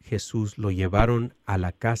a Jesús lo llevaron a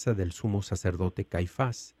la casa del sumo sacerdote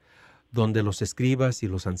Caifás, donde los escribas y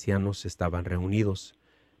los ancianos estaban reunidos.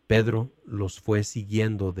 Pedro los fue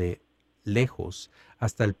siguiendo de lejos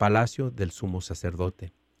hasta el palacio del sumo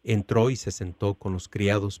sacerdote. Entró y se sentó con los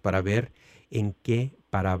criados para ver en qué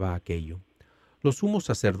paraba aquello. Los sumos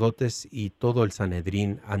sacerdotes y todo el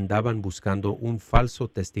Sanedrín andaban buscando un falso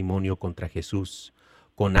testimonio contra Jesús,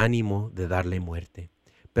 con ánimo de darle muerte,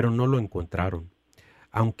 pero no lo encontraron,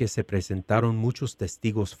 aunque se presentaron muchos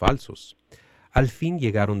testigos falsos. Al fin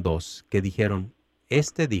llegaron dos que dijeron,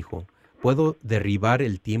 este dijo, puedo derribar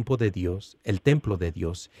el templo de Dios,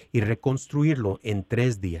 y reconstruirlo en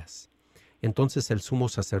 3 días. Entonces el sumo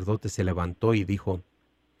sacerdote se levantó y dijo,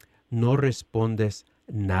 ¿no respondes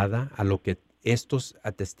nada a lo que estos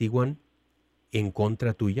atestiguan en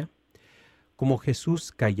contra tuya? Como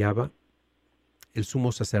Jesús callaba, el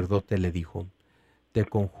sumo sacerdote le dijo, te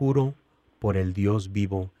conjuro por el Dios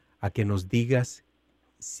vivo a que nos digas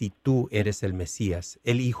si tú eres el Mesías,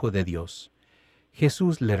 el Hijo de Dios.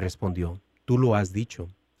 Jesús le respondió, tú lo has dicho.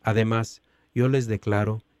 Además, yo les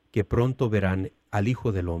declaro que pronto verán al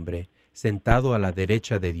Hijo del Hombre sentado a la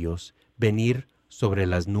derecha de Dios, venir sobre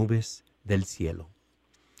las nubes del cielo.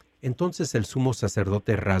 Entonces el sumo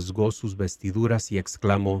sacerdote rasgó sus vestiduras y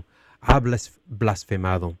exclamó, «¡Has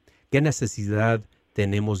blasfemado! ¿Qué necesidad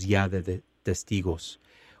tenemos ya de testigos?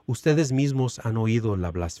 Ustedes mismos han oído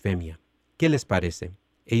la blasfemia. ¿Qué les parece?»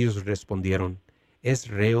 Ellos respondieron, «Es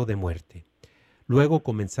reo de muerte». Luego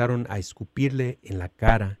comenzaron a escupirle en la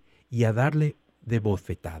cara y a darle de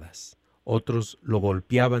bofetadas. Otros lo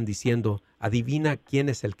golpeaban diciendo, «Adivina quién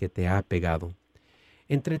es el que te ha pegado».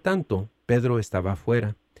 Entretanto, Pedro estaba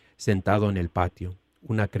afuera, sentado en el patio.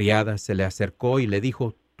 Una criada se le acercó y le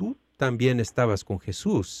dijo, «Tú también estabas con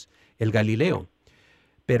Jesús, el Galileo».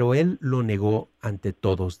 Pero él lo negó ante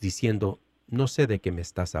todos, diciendo, «No sé de qué me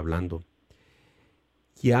estás hablando».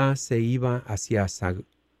 Ya se iba hacia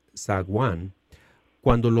zaguán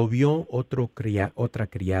cuando lo vio otra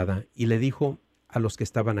criada y le dijo a los que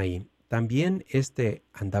estaban ahí, «También éste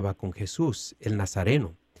andaba con Jesús, el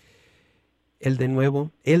Nazareno». Él de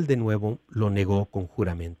nuevo lo negó con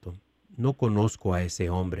juramento. «No conozco a ese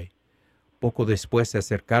hombre». Poco después se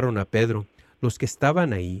acercaron a Pedro los que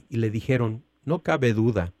estaban ahí y le dijeron, «No cabe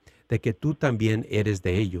duda de que tú también eres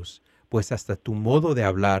de ellos, pues hasta tu modo de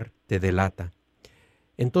hablar te delata».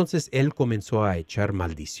 Entonces él comenzó a echar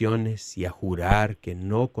maldiciones y a jurar que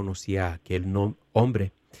no conocía a aquel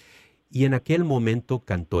hombre. Y en aquel momento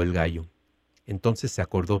cantó el gallo. Entonces se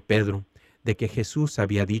acordó Pedro de que Jesús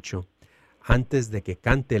había dicho, «Antes de que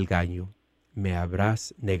cante el gallo, me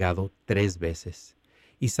habrás negado 3 veces».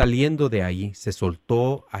 Y saliendo de ahí se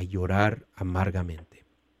soltó a llorar amargamente.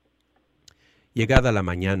 Llegada la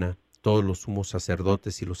mañana, todos los sumos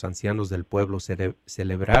sacerdotes y los ancianos del pueblo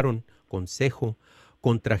celebraron consejo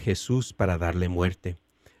contra Jesús para darle muerte.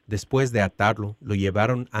 Después de atarlo, lo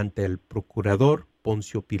llevaron ante el procurador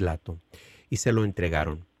Poncio Pilato y se lo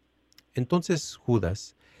entregaron. Entonces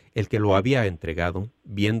Judas, el que lo había entregado,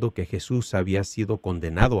 viendo que Jesús había sido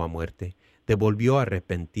condenado a muerte, devolvió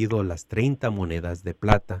arrepentido las 30 monedas de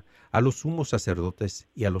plata a los sumos sacerdotes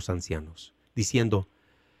y a los ancianos, diciendo,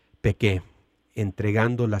 «Pequé,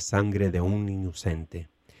 entregando la sangre de un inocente».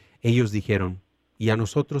 Ellos dijeron, «¿Y a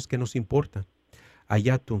nosotros qué nos importa?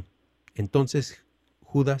 Allá tú». Entonces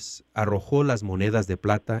Judas arrojó las monedas de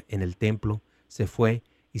plata en el templo, se fue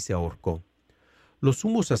y se ahorcó. Los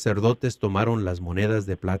sumos sacerdotes tomaron las monedas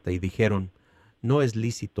de plata y dijeron: no es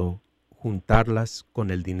lícito juntarlas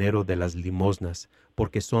con el dinero de las limosnas,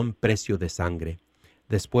 porque son precio de sangre.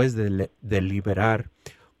 Después de deliberar,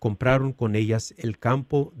 compraron con ellas el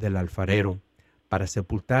campo del alfarero, para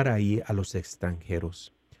sepultar ahí a los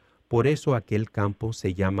extranjeros. Por eso aquel campo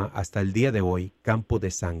se llama hasta el día de hoy campo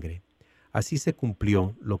de sangre. Así se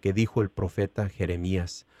cumplió lo que dijo el profeta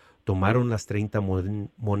Jeremías. Tomaron las 30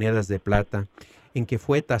 monedas de plata en que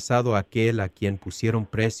fue tasado aquel a quien pusieron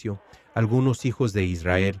precio algunos hijos de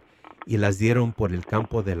Israel, y las dieron por el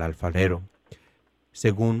campo del alfarero,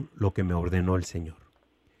 según lo que me ordenó el Señor.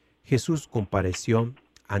 Jesús compareció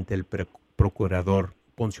ante el procurador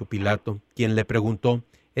Poncio Pilato, quien le preguntó: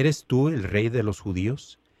 ¿eres tú el rey de los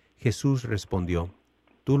judíos? Jesús respondió: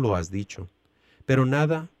 tú lo has dicho. Pero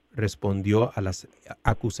nada respondió a las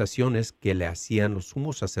acusaciones que le hacían los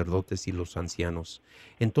sumos sacerdotes y los ancianos.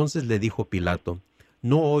 Entonces le dijo Pilato: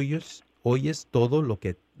 ¿no oyes todo lo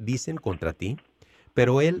que dicen contra ti?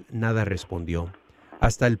 Pero él nada respondió,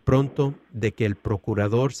 hasta el pronto de que el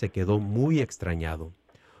procurador se quedó muy extrañado.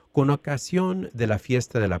 Con ocasión de la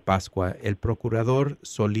fiesta de la Pascua, el procurador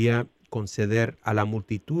solía conceder a la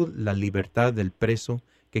multitud la libertad del preso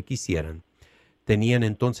que quisieran. Tenían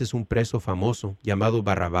entonces un preso famoso llamado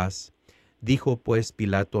Barrabás. Dijo pues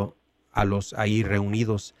Pilato a los ahí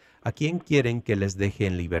reunidos: ¿a quién quieren que les deje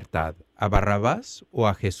en libertad? ¿A Barrabás o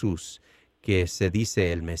a Jesús, que se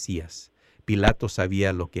dice el Mesías? Pilato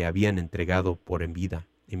sabía lo que habían entregado por envidia.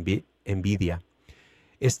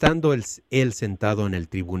 Estando él sentado en el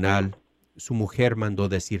tribunal, su mujer mandó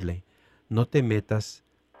decirle: no te metas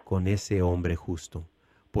con ese hombre justo,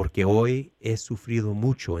 porque hoy he sufrido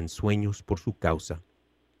mucho en sueños por su causa.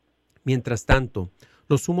 Mientras tanto,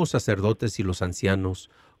 los sumos sacerdotes y los ancianos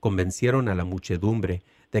convencieron a la muchedumbre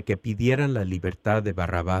de que pidieran la libertad de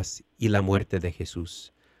Barrabás y la muerte de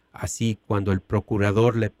Jesús. Así, cuando el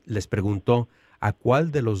procurador les preguntó a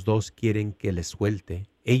cuál de los dos quieren que les suelte,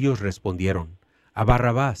 ellos respondieron: a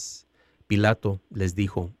Barrabás. Pilato les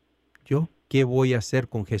dijo: ¿yo qué voy a hacer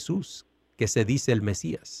con Jesús, que se dice el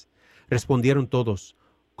Mesías? Respondieron todos: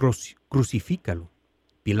 crucifícalo.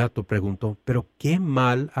 Pilato preguntó: ¿pero qué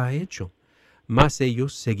mal ha hecho? Mas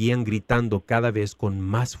ellos seguían gritando cada vez con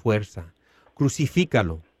más fuerza: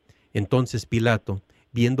 crucifícalo. Entonces Pilato,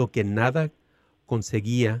 viendo que nada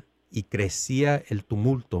conseguía y crecía el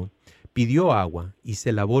tumulto, pidió agua y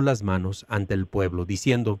se lavó las manos ante el pueblo,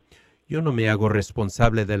 diciendo: yo no me hago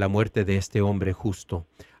responsable de la muerte de este hombre justo.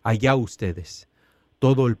 Allá ustedes.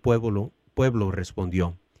 Todo el pueblo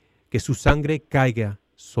respondió: que su sangre caiga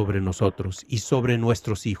sobre nosotros y sobre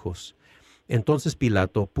nuestros hijos. Entonces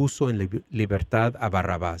Pilato puso en libertad a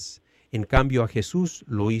Barrabás. En cambio a Jesús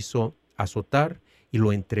lo hizo azotar y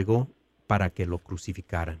lo entregó para que lo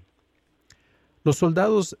crucificaran. Los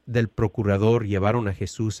soldados del procurador llevaron a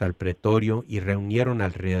Jesús al pretorio y reunieron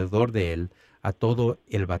alrededor de él a todo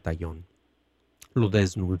el batallón. Lo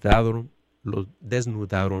desnudaron,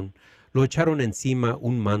 lo echaron encima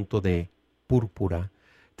un manto de púrpura,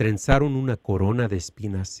 trenzaron una corona de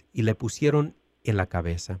espinas y le pusieron en la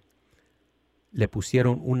cabeza. Le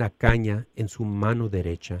pusieron una caña en su mano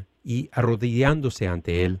derecha y, arrodillándose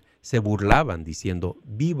ante él, se burlaban diciendo: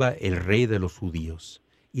 «¡Viva el Rey de los judíos!»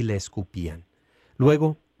 y le escupían.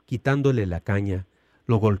 Luego, quitándole la caña,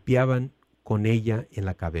 lo golpeaban con ella en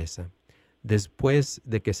la cabeza. Después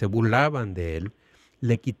de que se burlaban de él,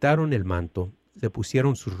 le quitaron el manto, le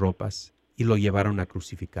pusieron sus ropas y lo llevaron a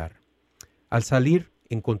crucificar. Al salir,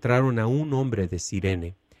 encontraron a un hombre de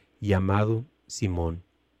Cirene, llamado Simón,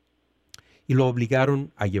 y lo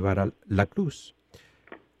obligaron a llevar a la cruz.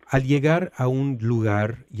 Al llegar a un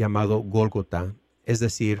lugar llamado Gólgota, es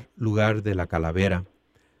decir, lugar de la calavera,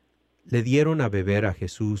 le dieron a beber a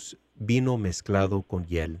Jesús vino mezclado con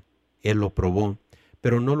hiel. Él lo probó,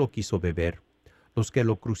 pero no lo quiso beber. Los que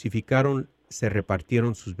lo crucificaron se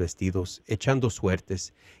repartieron sus vestidos, echando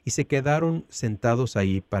suertes, y se quedaron sentados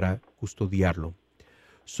ahí para custodiarlo.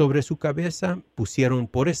 Sobre su cabeza pusieron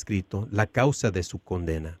por escrito la causa de su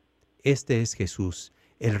condena: «Este es Jesús,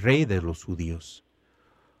 el Rey de los judíos».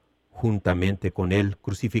 Juntamente con él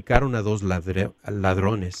crucificaron a dos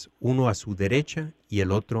ladrones, uno a su derecha y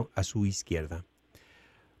el otro a su izquierda.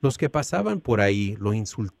 Los que pasaban por ahí lo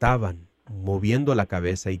insultaban, moviendo la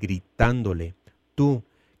cabeza y gritándole: «Tú,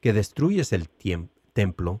 que destruyes el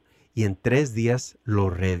templo y en 3 días lo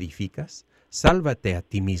reedificas, sálvate a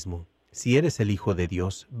ti mismo. Si eres el Hijo de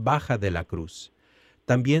Dios, baja de la cruz».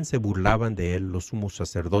 También se burlaban de él los sumos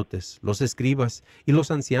sacerdotes, los escribas y los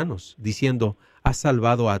ancianos, diciendo: «Has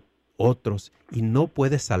salvado a otros y no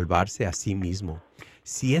puede salvarse a sí mismo.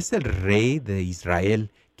 Si es el Rey de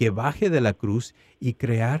Israel, que baje de la cruz y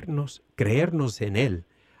creernos en Él.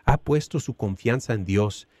 Ha puesto su confianza en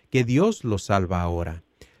Dios, que Dios lo salva ahora,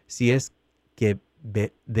 si es que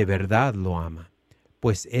de verdad lo ama.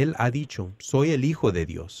 Pues Él ha dicho, soy el Hijo de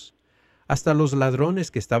Dios. Hasta los ladrones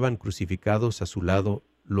que estaban crucificados a su lado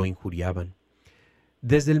lo injuriaban.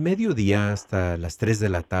 Desde el mediodía hasta las 3 de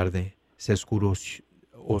la tarde se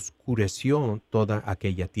oscureció toda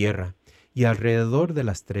aquella tierra, y alrededor de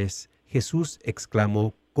las 3 Jesús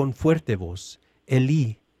exclamó con fuerte voz,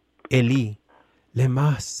 Elí, Elí,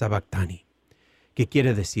 lema sabactani, que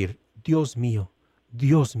quiere decir, Dios mío,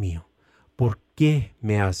 ¿por qué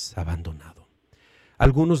me has abandonado?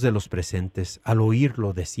 Algunos de los presentes, al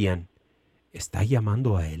oírlo, decían, está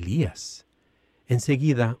llamando a Elías.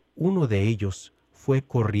 Enseguida, uno de ellos fue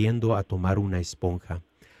corriendo a tomar una esponja,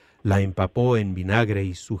 la empapó en vinagre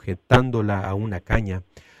y sujetándola a una caña,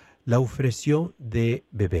 la ofreció de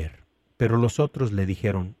beber. Pero los otros le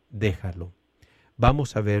dijeron, déjalo,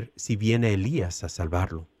 vamos a ver si viene Elías a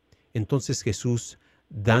salvarlo. Entonces Jesús,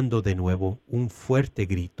 dando de nuevo un fuerte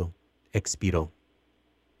grito, expiró.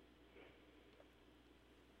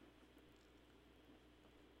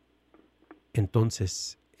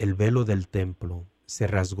 Entonces el velo del templo se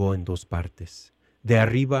rasgó en 2 partes, de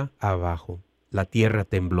arriba a abajo. La tierra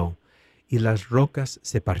tembló y las rocas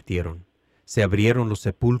se partieron. Se abrieron los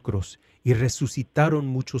sepulcros y resucitaron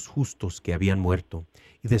muchos justos que habían muerto.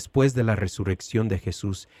 Y después de la resurrección de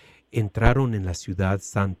Jesús, entraron en la ciudad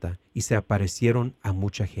santa y se aparecieron a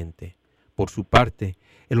mucha gente. Por su parte,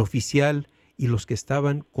 el oficial y los que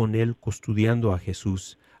estaban con él custodiando a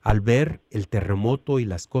Jesús, al ver el terremoto y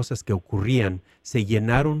las cosas que ocurrían, se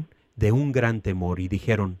llenaron de un gran temor y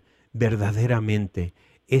dijeron, verdaderamente,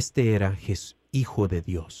 este era Hijo de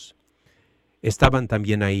Dios. Estaban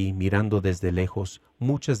también ahí, mirando desde lejos,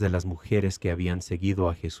 muchas de las mujeres que habían seguido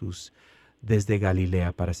a Jesús desde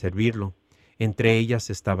Galilea para servirlo. Entre ellas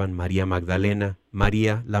estaban María Magdalena,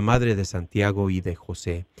 María, la madre de Santiago y de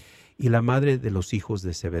José, y la madre de los hijos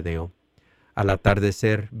de Zebedeo. Al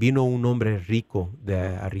atardecer vino un hombre rico de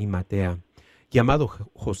Arimatea, llamado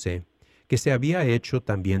José, que se había hecho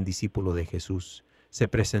también discípulo de Jesús. Se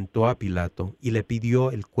presentó a Pilato y le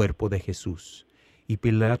pidió el cuerpo de Jesús. Y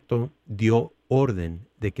Pilato dio orden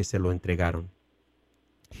de que se lo entregaron.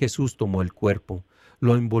 Jesús tomó el cuerpo,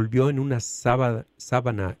 lo envolvió en una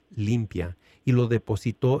sábana limpia y lo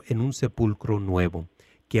depositó en un sepulcro nuevo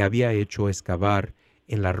que había hecho excavar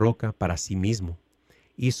en la roca para sí mismo.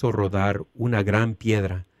 Hizo rodar una gran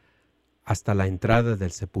piedra hasta la entrada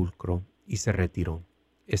del sepulcro y se retiró.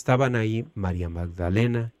 Estaban ahí María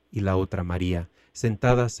Magdalena y la otra María,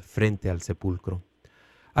 sentadas frente al sepulcro.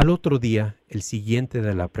 Al otro día, el siguiente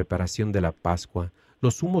de la preparación de la Pascua,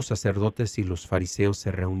 los sumos sacerdotes y los fariseos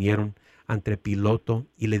se reunieron ante Pilato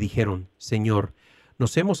y le dijeron, Señor,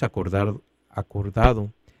 nos hemos acordado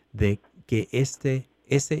de que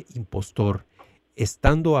ese impostor,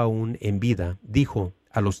 estando aún en vida, dijo,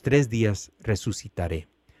 a los 3 días resucitaré.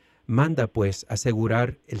 Manda pues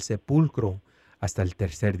asegurar el sepulcro hasta el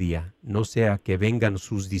 3er día, no sea que vengan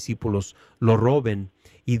sus discípulos, lo roben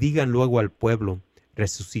y digan luego al pueblo,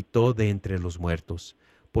 resucitó de entre los muertos,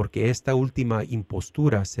 porque esta última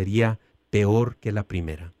impostura sería peor que la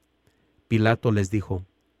primera. Pilato les dijo,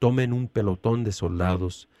 tomen un pelotón de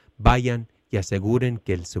soldados, vayan y aseguren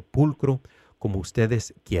que el sepulcro como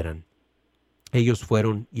ustedes quieran. Ellos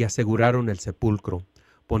fueron y aseguraron el sepulcro,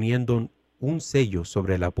 poniendo un sello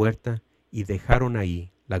sobre la puerta y dejaron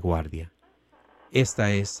ahí la guardia.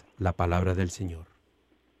 Esta es la palabra del Señor.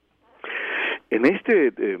 En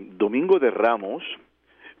este Domingo de Ramos,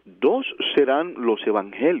 2 serán los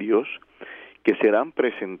evangelios que serán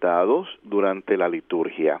presentados durante la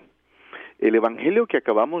liturgia. El evangelio que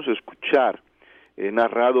acabamos de escuchar,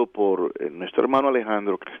 narrado por nuestro hermano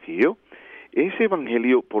Alejandro Castillo, ese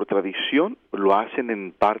evangelio por tradición lo hacen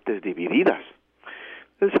en partes divididas.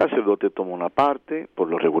 El sacerdote toma una parte, por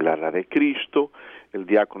lo regular la de Cristo, el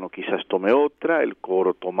diácono quizás tome otra, el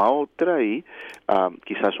coro toma otra y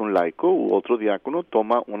quizás un laico u otro diácono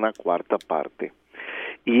toma una cuarta parte.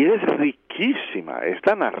 Y es riquísima,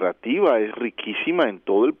 esta narrativa es riquísima en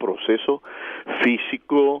todo el proceso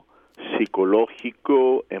físico,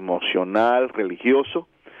 psicológico, emocional, religioso,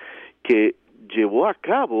 que llevó a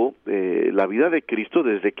cabo la vida de Cristo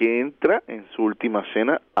desde que entra en su última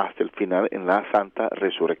cena hasta el final en la Santa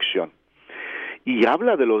Resurrección. Y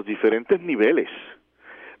habla de los diferentes niveles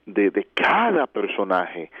de cada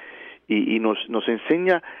personaje y nos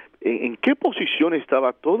enseña en qué posición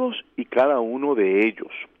estaban todos y cada uno de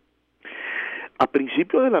ellos. A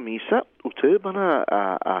principio de la misa, ustedes van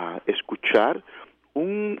a escuchar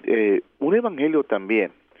un evangelio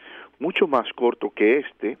también, mucho más corto que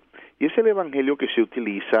este, y es el evangelio que se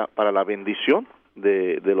utiliza para la bendición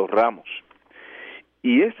de los ramos.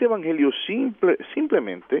 Y este evangelio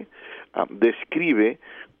simplemente describe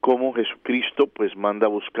cómo Jesucristo pues manda a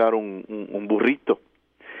buscar un burrito,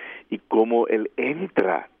 y cómo él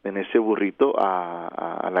entra en ese burrito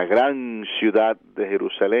a la gran ciudad de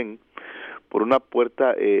Jerusalén por una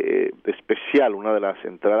puerta especial, una de las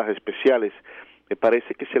entradas especiales. Me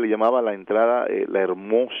parece que se le llamaba la entrada la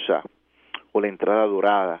hermosa o la entrada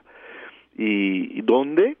dorada, y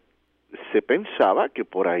donde se pensaba que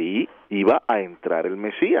por ahí iba a entrar el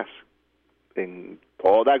Mesías en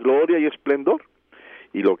toda gloria y esplendor,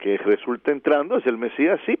 y lo que resulta entrando es el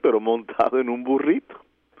Mesías, sí, pero montado en un burrito.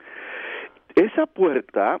 Esa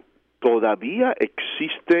puerta todavía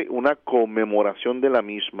existe una conmemoración de la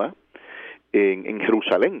misma en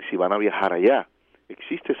Jerusalén, si van a viajar allá.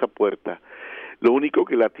 Existe esa puerta. Lo único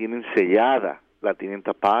que la tienen sellada, la tienen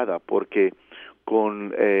tapada, porque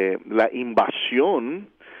con la invasión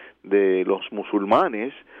de los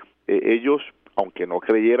musulmanes, ellos, aunque no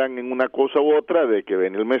creyeran en una cosa u otra de que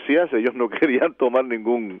venía el Mesías, ellos no querían tomar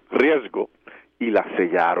ningún riesgo y la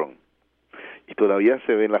sellaron. Y todavía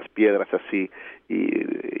se ven las piedras así,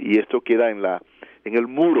 y esto queda en el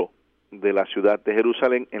muro de la ciudad de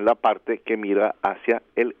Jerusalén, en la parte que mira hacia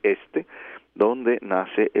el este, donde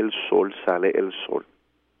nace el sol, sale el sol.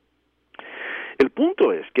 El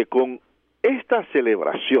punto es que con esta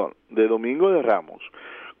celebración de Domingo de Ramos,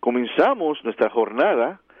 comenzamos nuestra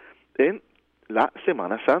jornada en la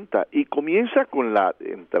Semana Santa, y comienza con la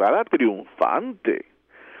entrada triunfante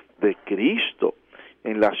de Cristo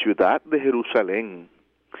en la ciudad de Jerusalén,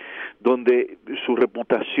 donde su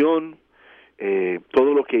reputación,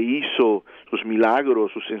 todo lo que hizo, sus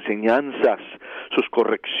milagros, sus enseñanzas, sus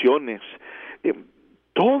correcciones,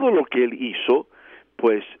 todo lo que él hizo,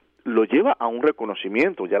 pues lo lleva a un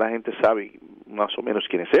reconocimiento. Ya la gente sabe más o menos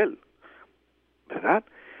quién es él, ¿verdad?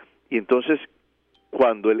 Y entonces,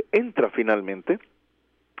 cuando él entra finalmente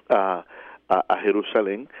a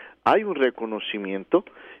Jerusalén, hay un reconocimiento,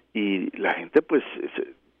 y la gente pues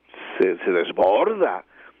se desborda.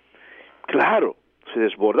 Claro, se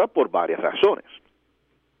desborda por varias razones.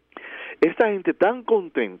 Esta gente tan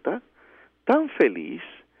contenta, tan feliz,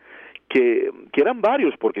 que eran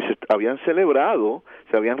varios, porque se habían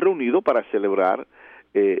reunido para celebrar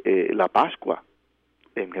la Pascua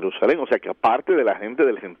en Jerusalén. O sea que aparte de la gente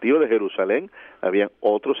del gentío de Jerusalén, habían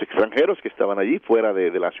otros extranjeros que estaban allí, fuera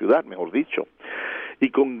de la ciudad, mejor dicho. Y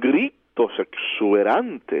con gritos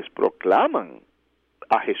exuberantes proclaman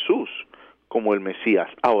a Jesús como el Mesías.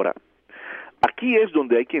 Ahora, aquí es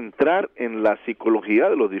donde hay que entrar en la psicología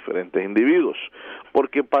de los diferentes individuos,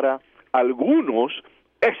 porque para algunos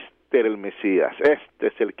este era el Mesías, este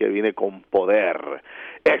es el que viene con poder,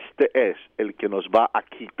 este es el que nos va a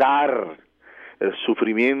quitar el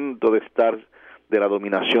sufrimiento de la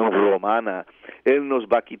dominación romana, él nos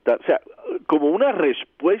va a quitar, o sea, como una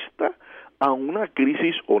respuesta a una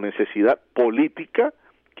crisis o necesidad política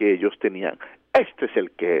que ellos tenían. Este es el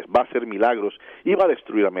que es, va a hacer milagros y va a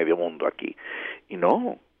destruir a medio mundo aquí. Y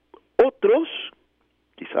no, otros,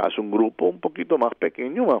 quizás un grupo un poquito más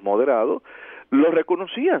pequeño, más moderado, lo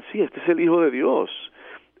reconocían, sí, este es el Hijo de Dios,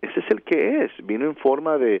 este es el que es, vino en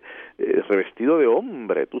forma de revestido de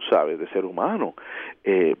hombre, tú sabes, de ser humano,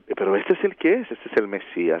 pero este es el que es, este es el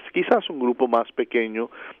Mesías. Quizás un grupo más pequeño,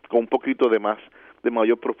 con un poquito de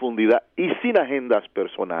mayor profundidad y sin agendas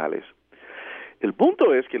personales. El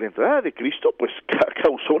punto es que la entrada de Cristo pues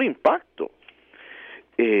causó un impacto.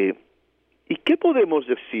 ¿Y qué podemos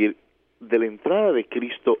decir de la entrada de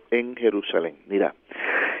Cristo en Jerusalén? Mira,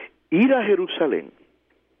 ir a Jerusalén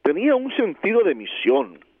tenía un sentido de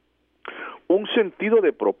misión, un sentido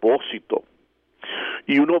de propósito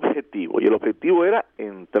y un objetivo. Y el objetivo era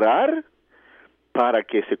entrar para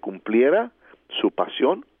que se cumpliera su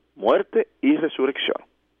pasión, muerte y resurrección.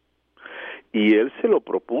 Y él se lo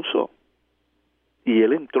propuso. Y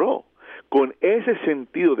él entró con ese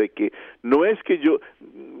sentido de que no es que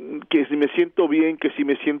si me siento bien, que si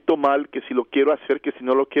me siento mal, que si lo quiero hacer, que si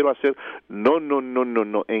no lo quiero hacer. No.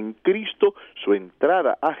 En Cristo, su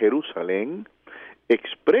entrada a Jerusalén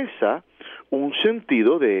expresa un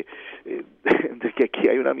sentido de que aquí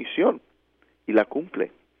hay una misión y la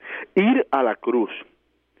cumple. Ir a la cruz.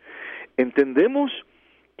 Entendemos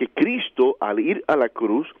que Cristo, al ir a la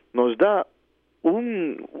cruz, nos da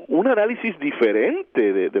un análisis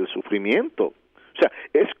diferente del sufrimiento. O sea,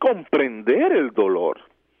 es comprender el dolor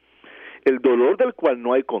del cual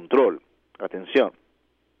no hay control, atención,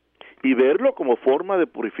 y verlo como forma de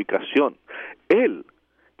purificación. Él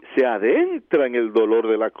se adentra en el dolor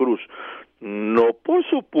de la cruz, no por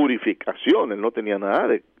su purificación, Él no tenía nada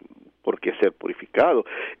de por qué ser purificado.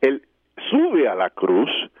 Él sube a la cruz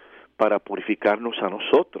para purificarnos a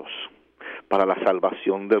nosotros, para la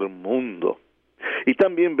salvación del mundo. Y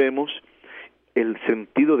también vemos el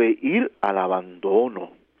sentido de ir al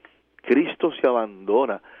abandono. Cristo se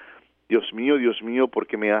abandona. Dios mío, ¿por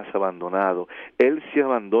qué me has abandonado? Él se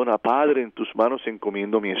abandona. Padre, en tus manos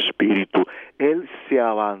encomiendo mi espíritu. Él se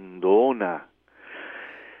abandona.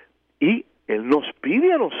 Y Él nos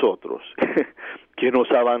pide a nosotros que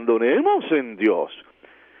nos abandonemos en Dios,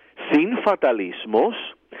 sin fatalismos.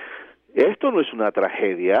 Esto no es una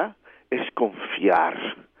tragedia, es confiar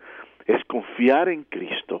en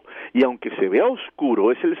Cristo. Y aunque se vea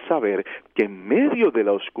oscuro, es el saber que en medio de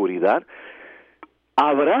la oscuridad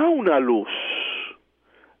habrá una luz,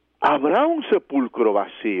 habrá un sepulcro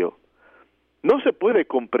vacío. No se puede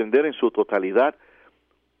comprender en su totalidad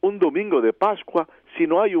un domingo de Pascua si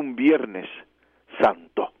no hay un Viernes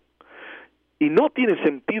Santo. Y no tiene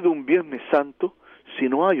sentido un Viernes Santo si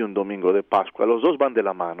no hay un domingo de Pascua. Los dos van de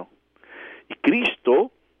la mano. Y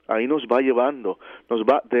Cristo ahí nos va llevando, nos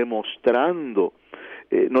va demostrando,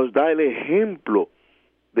 nos da el ejemplo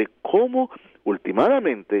de cómo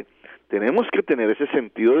últimamente tenemos que tener ese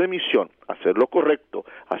sentido de misión, hacer lo correcto,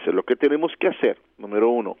 hacer lo que tenemos que hacer, número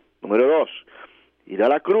 1. Número 2, ir a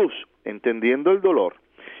la cruz, entendiendo el dolor.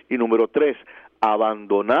 Y número 3,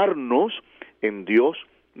 abandonarnos en Dios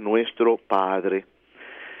nuestro Padre.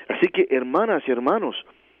 Así que, hermanas y hermanos,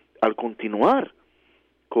 al comenzar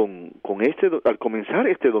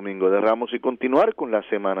este Domingo de Ramos y continuar con la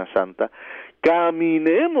Semana Santa,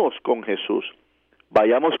 caminemos con Jesús,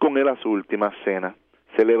 vayamos con Él a su última cena,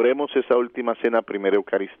 celebremos esa última cena, primera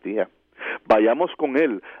Eucaristía, vayamos con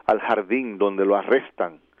Él al jardín donde lo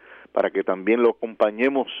arrestan, para que también lo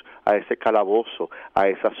acompañemos a ese calabozo, a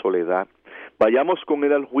esa soledad. Vayamos con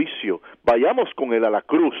Él al juicio, vayamos con Él a la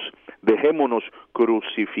cruz, dejémonos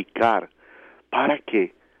crucificar, para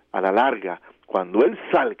que a la larga, cuando Él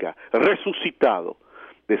salga resucitado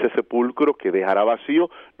de ese sepulcro que dejará vacío,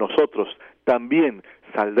 nosotros también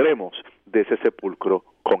saldremos de ese sepulcro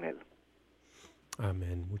con Él.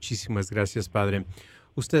 Amén. Muchísimas gracias, Padre.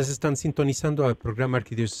 Ustedes están sintonizando al programa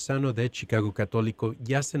arquidiocesano de Chicago Católico.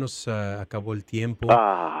 Ya se nos acabó el tiempo.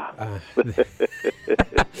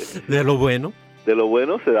 De lo bueno. De lo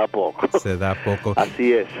bueno se da poco. Se da poco.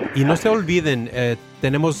 Así es. Y no se olviden,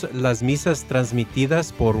 tenemos las misas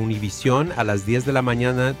transmitidas por Univisión a las 10 de la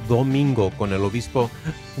mañana, domingo, con el obispo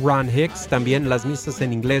Ron Hicks. También las misas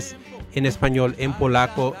en inglés, en español, en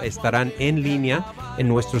polaco, estarán en línea en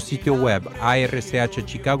nuestro sitio web,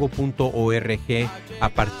 archchicago.org, a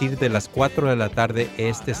partir de las 4 de la tarde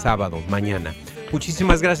este sábado, mañana.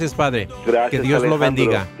 Muchísimas gracias, Padre. Gracias, que Dios Alejandro. lo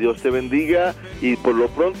bendiga. Dios te bendiga y por lo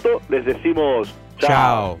pronto les decimos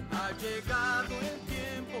chao.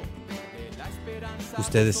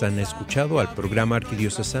 Ustedes han escuchado al programa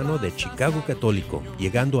arquidiocesano de Chicago Católico,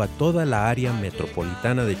 llegando a toda la área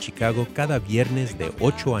metropolitana de Chicago cada viernes de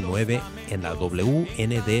 8 a 9 en la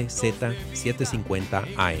WNDZ 750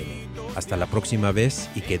 AM. Hasta la próxima vez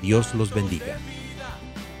y que Dios los bendiga.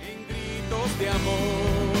 En gritos de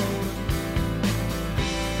amor,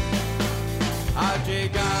 ha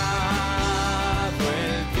llegado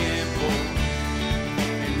el tiempo,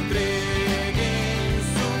 entreguen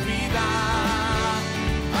su vida,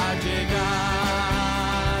 ha llegado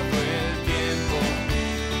el tiempo,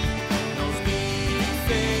 nos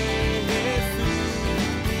dice Jesús,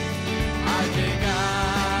 ha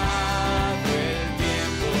llegado el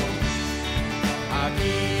tiempo,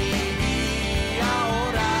 aquí y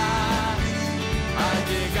ahora, ha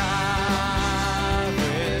llegado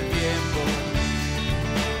el tiempo.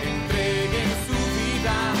 Entreguen su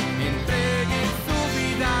vida,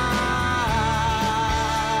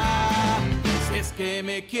 si es que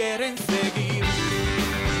me quieren seguir.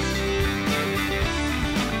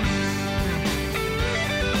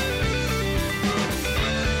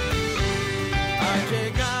 Ha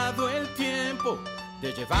llegado el tiempo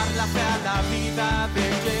de llevar la fe a la vida, de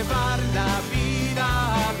llevar la vida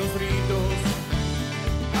a los ritos.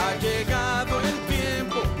 Ha llegado el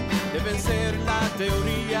tiempo de vencer la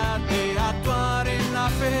teoría, de actuar en la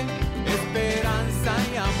fe, esperanza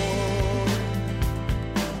y amor.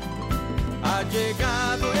 Ha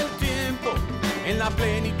llegado el tiempo, en la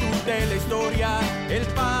plenitud de la historia, el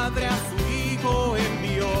Padre a su Hijo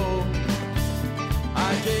envió.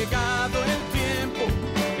 Ha llegado el